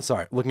up there. I'm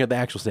sorry. Looking at the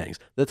actual standings,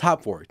 the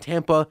top 4: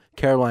 Tampa,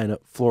 Carolina,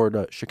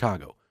 Florida,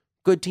 Chicago.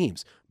 Good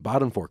teams.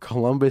 Bottom 4: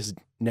 Columbus,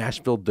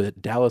 Nashville,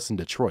 Dallas, and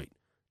Detroit.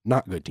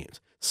 Not good teams.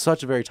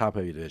 Such a very top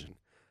heavy division.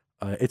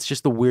 It's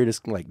just the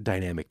weirdest like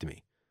dynamic to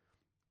me.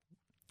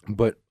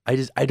 But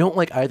I don't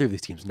like either of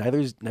these teams.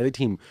 Neither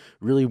team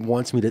really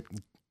wants me to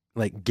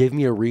like give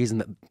me a reason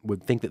that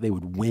would think that they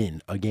would win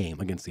a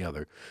game against the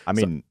other. I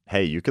mean,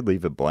 hey, you could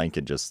leave it blank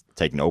and just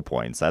take no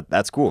points.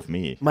 That's cool with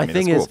me. My I mean,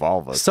 thing that's cool is, with all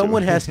of us,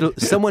 someone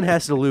too.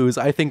 has to lose.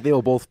 I think they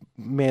will both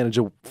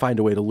find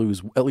a way to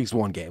lose at least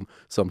one game.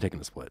 So I'm taking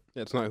the split.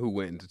 Yeah, it's not who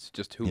wins; it's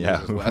just who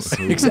Yeah, loses less.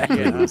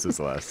 Exactly. Who loses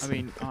less. I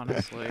mean,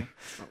 honestly,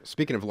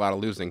 Speaking of a lot of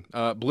losing,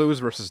 Blues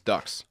versus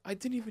Ducks. I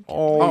didn't even.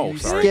 Oh, you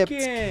sorry. skipped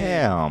freaking-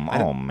 Cam.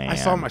 I Oh didn't- man, I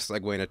saw my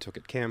segue and I took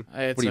it. Cam,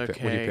 It's what are you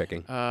okay. what are you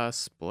picking?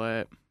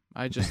 Split.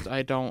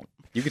 I don't.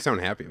 You can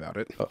sound happy about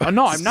it.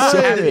 No, I'm not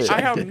Say happy. it. I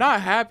am not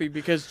happy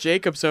because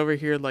Jacob's over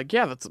here like,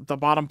 yeah, that's the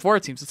bottom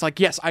 4 teams. It's like,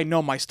 yes, I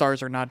know my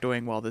Stars are not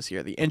doing well this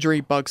year. The injury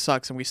bug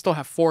sucks, and we still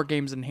have 4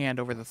 games in hand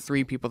over the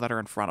 3 people that are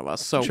in front of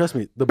us. So Trust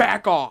me,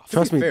 back off.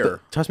 Trust me, fair.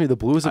 the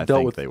Blues have I dealt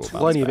think with they will bounce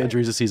plenty of back.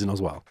 injuries this season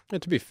as well. Yeah,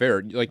 to be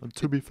fair, like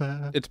to be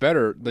fair. it's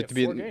better like to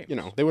be 4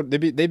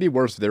 games. they'd be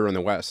worse if they were in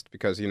the West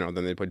because then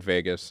they played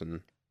Vegas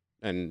and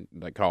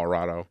like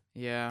Colorado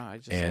Yeah, I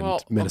just And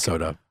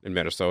Minnesota and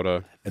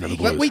Minnesota. and then the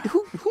Blues. Wait,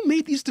 who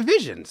made these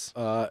divisions?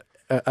 I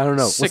don't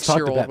know. Let's talk to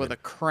 6-year-old with Bettman. a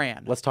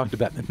crayon. Let's talk to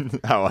Bettman.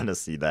 I want to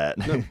see that.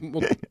 No,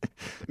 well, I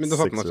mean, there's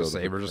nothing much to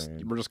 6-year-old say.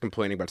 with a We're just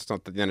complaining about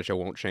stuff that the NHL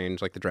won't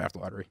change, like the draft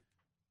lottery.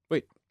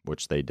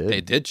 Which they did.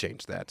 They did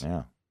change that.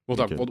 Yeah. We'll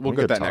talk. could- We'll we get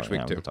could that talk- next week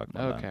yeah, we too. could talk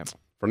about Okay.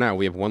 For now,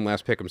 we have one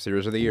last pick'em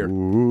series of the that. year.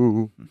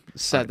 Ooh.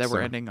 Sad Alright, that we're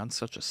so- ending on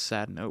such a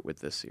sad note with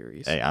this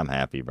series. Hey, I'm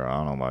happy, bro. I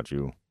don't know about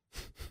you.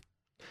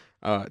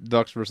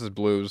 Ducks versus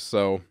Blues.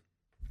 So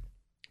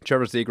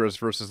Trevor Zegras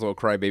versus little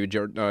crybaby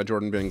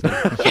Jordan Bennington.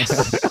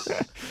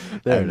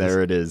 There And it is.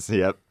 there it is.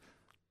 Yep.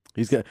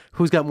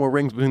 Who's got more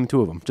rings between the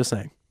two of them? Just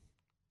saying.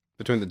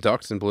 Between the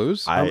Ducks and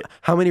Blues I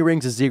How many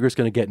rings is Zegras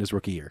going to get in his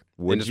rookie year?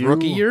 in would his you,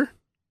 rookie year.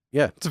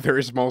 It's a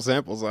very small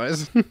sample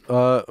size.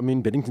 I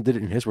mean, Binnington did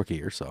it in his rookie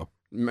year, so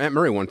Matt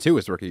Murray won 2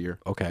 his rookie year.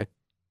 okay.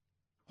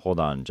 Hold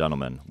on,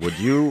 gentlemen. Would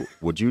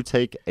you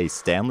take a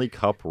Stanley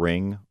Cup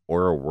ring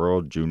or a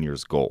World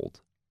Juniors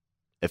gold?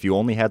 If you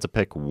only had to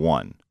pick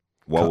one,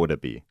 what Cup. would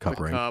it be? Cup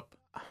The ring. cup.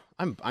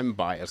 I'm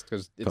biased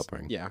because it's Cup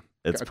ring. yeah.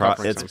 It's A cup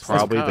ring it's sounds-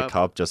 probably the Cup.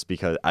 cup, just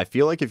because I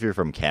feel like if you're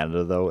from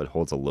Canada though, it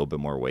holds a little bit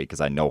more weight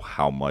because I know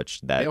how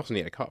much They that. also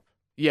need a cup.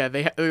 Yeah,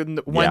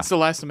 when's the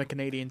last time a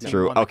Canadian team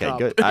True. won the Okay. cup?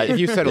 Good. If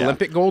you said yeah,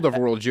 Olympic gold over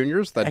World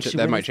Juniors, that Actually,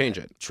 that when might is change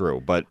it.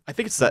 True, but I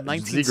think it's Sa- the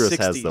 1960s. Zegras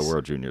has the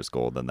World Juniors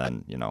gold, and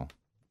then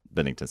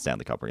Binnington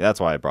Stanley Cup ring. That's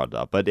why I brought it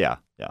up. But yeah.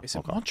 Is it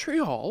okay.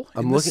 Montreal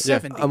I'm in looking. the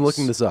 70s? I'm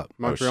looking this up.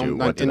 Montreal. shoot,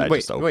 what did I wait,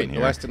 just open wait, here?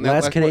 The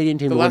Last Canadian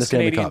team The to win the last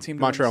Stanley Canadian Cup. team.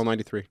 to Montreal win-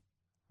 '93.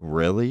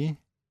 Really?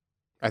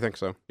 I think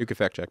so. You can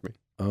fact check me.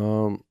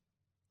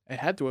 It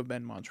had to have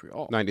been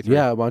Montreal. 93.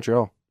 Yeah,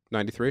 Montreal.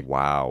 93.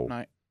 Wow.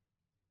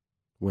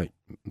 Wait,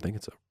 I think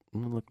it's.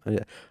 I'm gonna look.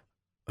 Yeah.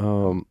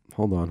 Hold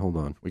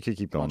on. We could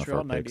keep going with Montreal,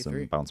 our picks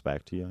 93. and bounce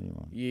back to you. You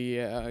want?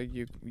 Yeah,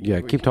 Yeah,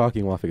 we keep can-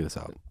 talking while I figure this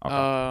out.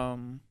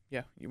 Okay.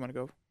 Yeah, you want to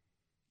go?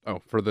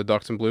 Oh, for the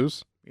Ducks and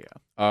Blues. Yeah.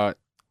 Wah,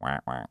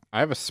 wah. I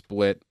have a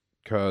split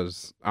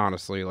because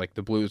honestly, like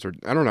the Blues are.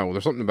 I don't know.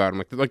 There's something about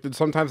them. Like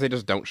sometimes they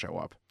just don't show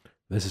up.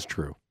 This is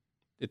true.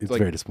 It's like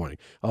very disappointing.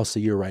 Also,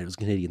 you're right. It was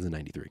Canadians in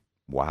 '93.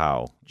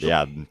 Wow.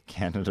 Yeah,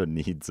 Canada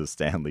needs a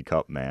Stanley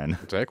Cup, man.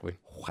 exactly.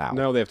 Wow.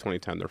 No, they have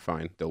 2010. They're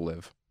fine. They'll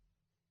live.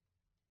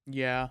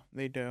 Yeah,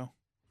 they do.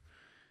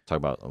 Talk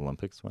about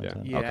Olympics.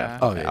 2010? Yeah. Okay. Yeah.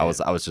 Oh, yeah,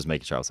 I was just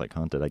making sure. I was like,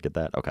 huh, did I get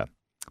that? Okay.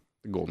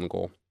 The golden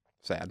goal.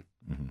 Sad.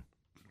 hmm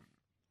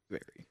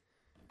Very.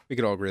 We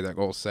could all agree that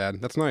goal is sad.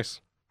 That's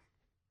nice.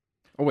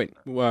 Oh wait,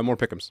 more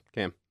pick'ems.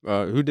 Cam,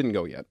 who didn't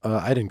go yet?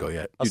 I didn't go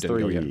yet. You Us didn't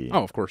go yet. three.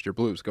 Oh, of course, you're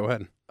Blues. Go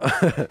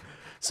ahead.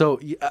 So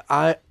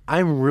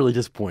I'm really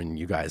disappointed in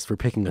you guys for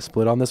picking a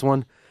split on this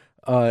one.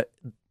 I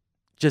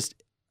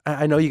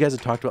know you guys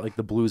have talked about like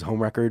the Blues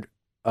home record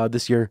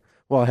this year.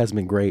 Well, it hasn't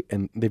been great,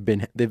 and they've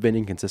been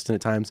inconsistent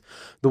at times.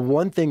 The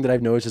one thing that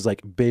I've noticed is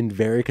like been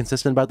very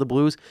consistent about the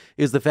Blues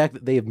is the fact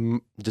that they have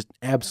just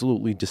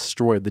absolutely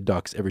destroyed the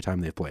Ducks every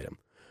time they've played them.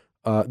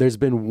 There's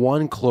been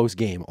one close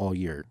game all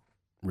year,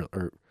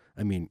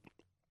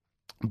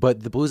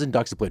 but the Blues and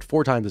Ducks have played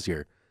 4 times this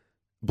year.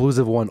 Blues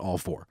have won all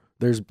 4.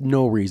 There's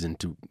no reason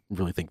to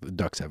really think the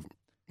Ducks have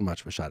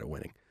much of a shot at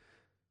winning.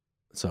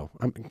 So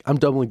I'm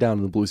doubling down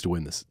on the Blues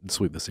to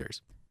sweep this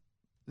series.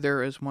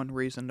 There is one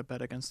reason to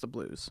bet against the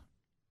Blues.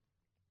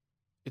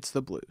 It's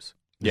the Blues.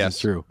 This Yes. is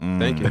true.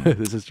 Thank you.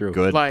 This is true.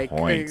 Good Like,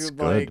 points.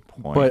 like- Good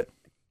point. But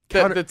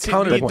The team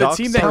counterpoint. the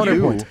team that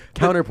you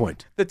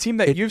Counterpoint. the team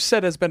that It- you've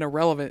said has been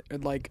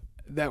irrelevant, like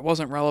that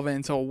wasn't relevant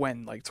until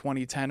when, like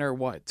 2010 or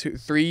what,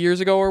 3 years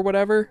ago or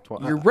whatever.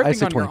 You're I ripping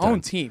said on your 2010.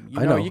 own team. You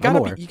I know, know, you I'm gotta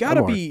aware. be, you gotta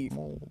I'm aware. be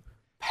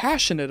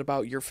passionate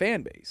about your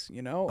fan base.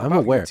 You know, I'm about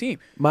aware. your team.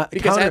 My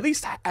Because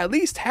counter- at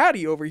least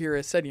Hattie over here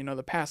has said,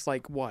 the past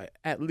like what,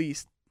 at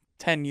least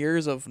 10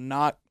 years of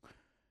not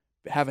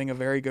having a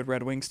very good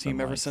Red Wings team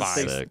Been ever like since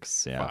they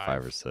 6, yeah,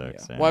 5 or 6.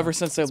 yeah. Yeah. Well, ever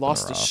since they It's been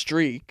lost a rough.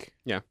 streak,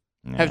 Yeah.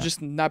 have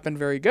just not been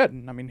very good.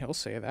 And I mean, he'll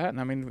say that. And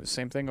I mean,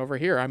 same thing over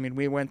here. I mean,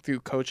 we went through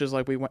coaches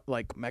like we went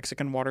like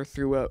Mexican water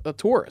through a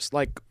tourist.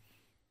 Like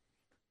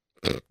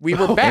we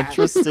were bad.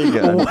 Interesting.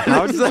 What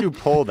How is did that? you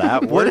pull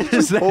that? What Where did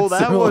is you that pull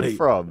that simile? one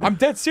from? I'm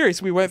dead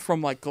serious. We went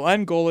from like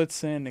Glenn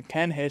Gulletson and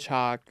Ken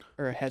Hitchcock,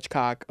 we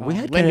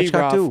had Ken Lindy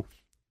Hitchcock Ruff. too.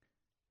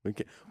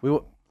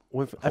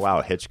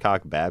 Wow,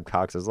 Hitchcock,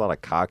 Babcocks. There's a lot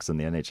of cocks in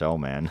the NHL,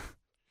 man.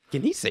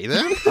 Can he say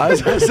that? I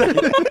was gonna say,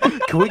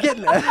 can we get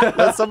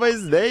That's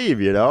somebody's name,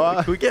 you know?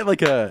 can we get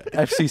like a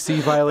FCC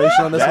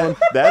violation on this one?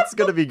 That's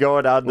going to be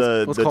going on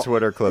Let's the call-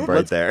 Twitter clip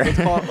right there.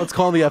 Let's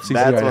call him the FCC.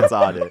 That's right what's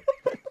now. on it.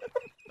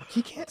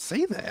 He can't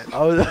say that.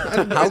 Oh,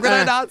 How could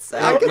I not say?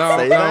 I No, can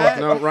say that.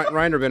 no.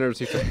 Ryan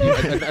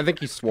Rabinowitz, I think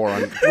he swore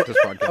on this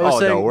podcast. I was Oh,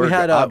 saying no, we we're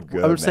had. good. I'm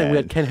good, I was saying we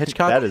man. had Ken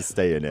Hitchcock. That is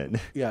staying in.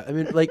 Yeah, I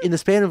mean, like in the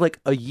span of like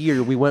a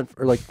year, we went,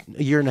 or like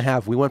a year and a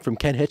half, we went from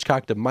Ken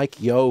Hitchcock to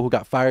Mike Yeo, who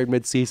got fired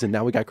mid-season.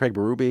 Now we got Craig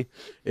Berube.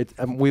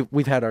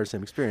 We've had our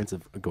same experience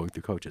of going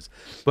through coaches.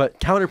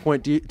 But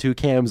counterpoint to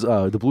Cam's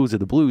 "the Blues are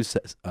the Blues"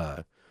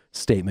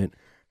 statement.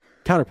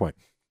 Counterpoint: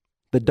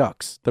 the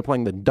Ducks. They're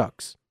playing the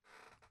Ducks.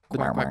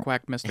 Quack quack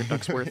quack, Mr.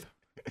 Ducksworth.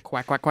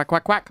 Quack quack quack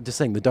quack quack Just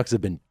saying, the Ducks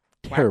have been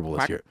terrible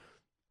quack. this year.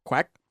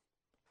 quack.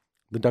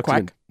 The Ducks.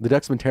 Quack. The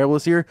Ducks have been terrible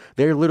this year.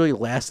 They're literally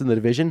last in the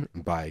division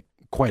by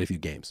quite a few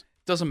games.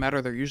 Doesn't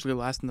matter. They're usually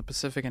last in the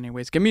Pacific,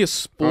 anyways. Give me a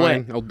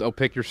Fine, split. I'll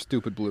pick your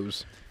stupid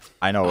Blues.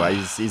 I know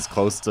he's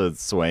close to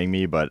swaying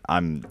me, but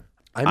I'm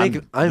I'm the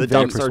very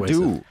Ducks persuasive. are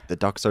due. The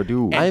Ducks are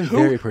due. I'm who,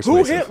 very Who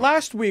persuasive. hit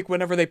last week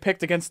whenever they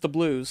picked against the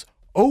Blues?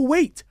 Oh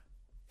wait,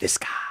 this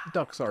guy.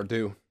 Ducks are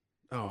due.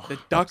 Oh, The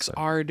Ducks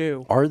are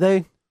due. Are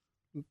they?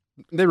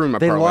 they ruined my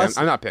They parlay. lost-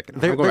 I'm not picking.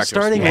 they're- I'm going they're back to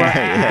a starting split. right-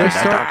 they're the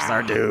start- Ducks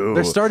are due.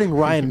 They're starting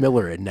Ryan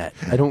Miller at net.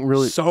 I don't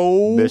really.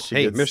 So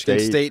Michigan Hey, Michigan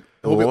State.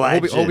 Hobie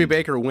legend.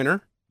 Baker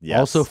winner. Yes.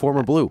 Also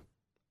former Blue.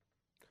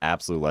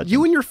 absolute legend.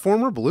 You and your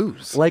former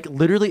Blues. Like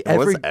literally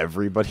every. Was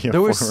everybody.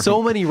 There were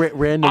so many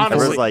random.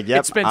 Honestly, was like, yep,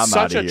 it's been I'm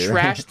such a outta here.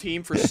 trash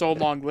team for so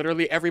long.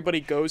 Literally, everybody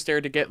goes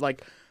there to get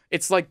like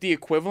it's like the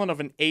equivalent of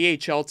an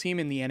AHL team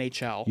in the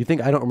NHL. You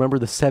think I don't remember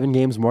the 7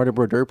 games Martin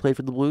Brodeur played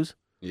for the Blues?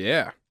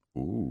 Yeah.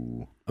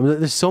 Ooh. I mean,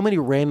 there's so many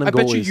random I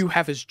goalies. bet you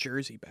have his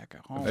jersey back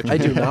at home. I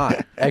do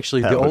not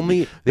actually. That The would only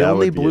be- the that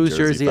only would be a Blues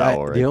jersey jersey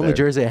foul right the only there.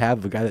 jersey I have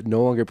of a guy that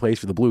no longer plays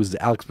for the Blues is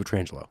Alex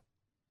Pietrangelo.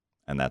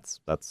 And that's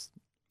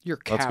Your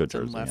That's captain good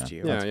jersey, left yeah.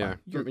 you. Yeah, That's yeah. fine.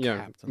 You're Yeah.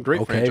 captain.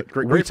 Great Okay, franchise.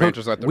 Great we took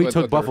franchise. That we that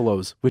took they're-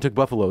 Buffaloes. We took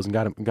Buffaloes and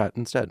got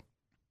instead.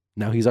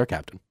 Now he's our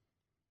captain.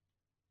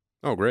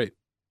 Oh, great.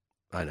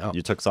 I know.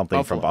 you took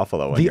something from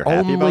Buffalo and The you're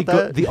happy only about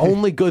that? good the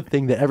only good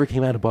thing that ever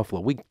came out of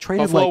Buffalo. We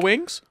traded Buffalo like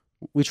Wings,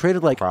 we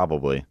traded like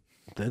Probably.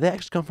 did they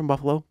actually come from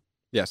Buffalo?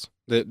 Yes.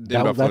 The That-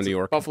 Buffalo, that's- New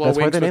York. Buffalo That's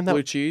why Wings they with named that-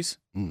 blue cheese.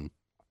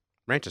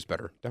 Ranch is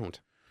better.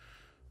 Don't.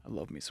 I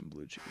love me some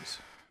blue cheese.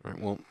 All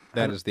right. Well,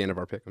 that is the end of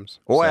our pick'ems.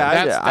 Well, So-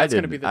 That's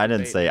gonna be didn't. the I didn't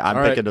debate. say I'm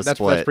All right, picking a that's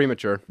split.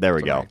 premature. There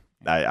we It's go. okay.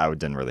 I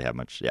didn't really have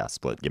much. Yeah,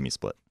 split. Give me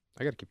split.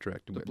 I got to keep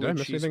track. The Did I blue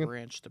miss cheese anything?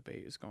 ranch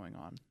debate is going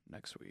on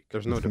next week.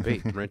 There's no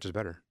debate. Ranch is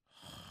better.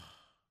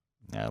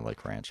 Yeah, I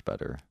like ranch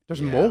better.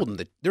 There's Yeah.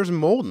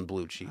 mold in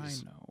blue I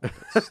cheese. know,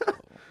 but still.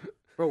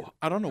 Bro.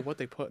 I don't know what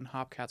they put in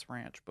Hopcats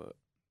Ranch, but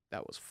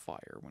that was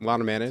fire. A lot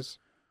of mayonnaise.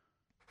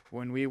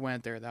 When we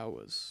went there, that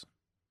was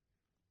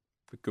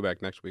We go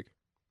back next week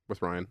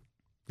with Ryan.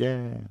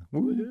 Yeah.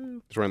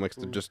 Because Ryan likes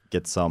to just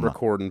Get some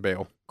record and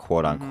bail.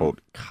 quote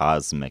unquote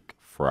cosmic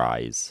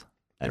fries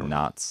and Yeah.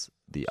 not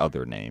the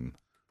other name.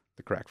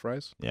 The crack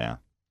fries. Yeah.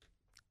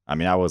 I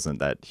mean, I wasn't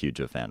that huge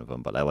a fan of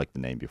them, but I liked the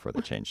name before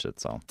they changed it.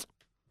 So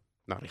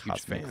Not a huge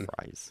cosmic fan.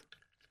 fries.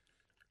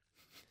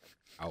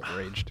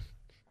 Outraged.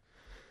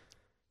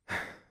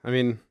 I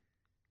mean,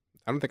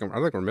 I don't think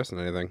we're missing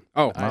anything.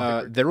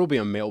 Oh, there will be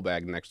a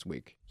mailbag next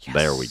week.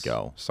 There we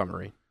go.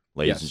 Summary.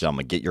 Ladies Yes. and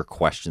gentlemen, get your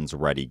questions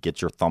ready.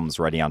 Get your thumbs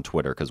ready on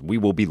Twitter because we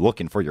will be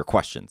looking for your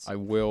questions. I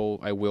will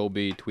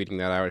be tweeting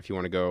that out if you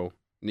want to go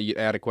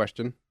add a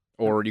question,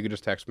 or you could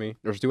just text me,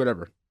 or just do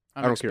whatever.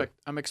 I don't care.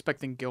 I'm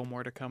expecting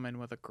Gilmore to come in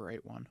with a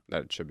great one.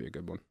 That should be a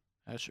good one.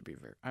 That should be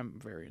I'm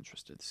very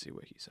interested to see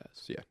what he says.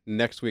 So yeah,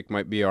 next week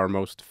might be our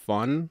most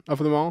fun of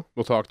them all.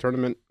 We'll talk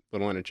tournament,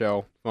 little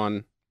NHL,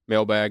 fun,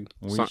 mailbag,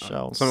 We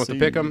shall someone with see. the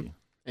pick 'em,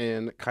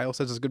 and Kyle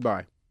says his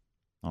goodbye.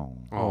 Oh.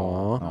 Aw.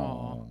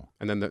 Oh.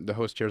 And then the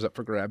host chair's up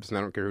for grabs, and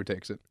I don't care who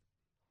takes it.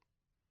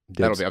 Dibs.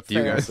 That'll be up to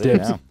you Fair. guys.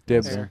 Dibs. Yeah.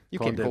 Dibs. Fair. You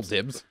Call can't call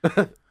dibs.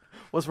 dibs.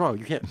 What's wrong?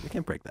 You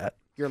can't break that.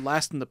 You're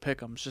last in the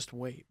pick'ems. Just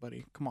wait,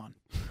 buddy. Come on.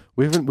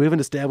 We haven't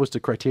established a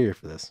criteria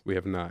for this. We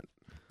have not,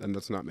 and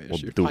that's not my We'll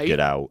issue. duke it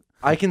out.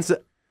 I can say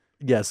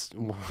yes.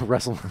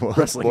 Wrestling.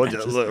 We'll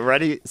matches. just,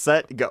 ready,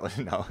 set, go.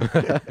 No.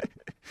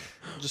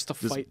 Just a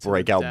Just fight. to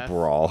break the out death.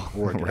 brawl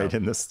Work it right out.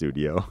 in the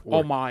studio.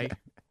 Oh my!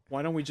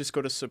 Why don't we just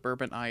go to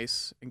Suburban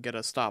Ice and get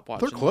a stopwatch?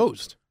 They're and-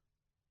 closed.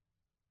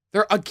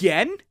 They're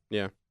again?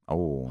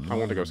 Oh, I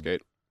want to go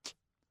skate.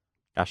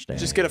 Gosh dang.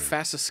 Just get a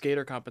fastest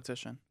skater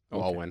competition. Oh,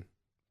 I'll Okay. win.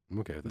 I'm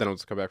okay with that. Then I'll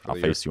just come back for I'll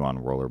the year. face you on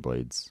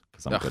rollerblades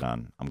because I'm Ugh.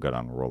 good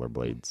on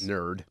rollerblades.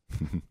 Nerd.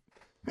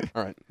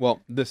 All right.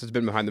 Well, this has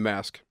been Behind the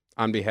Mask.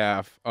 On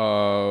behalf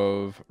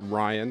of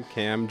Ryan,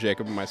 Cam,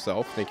 Jacob, and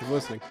myself, thank you for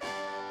listening.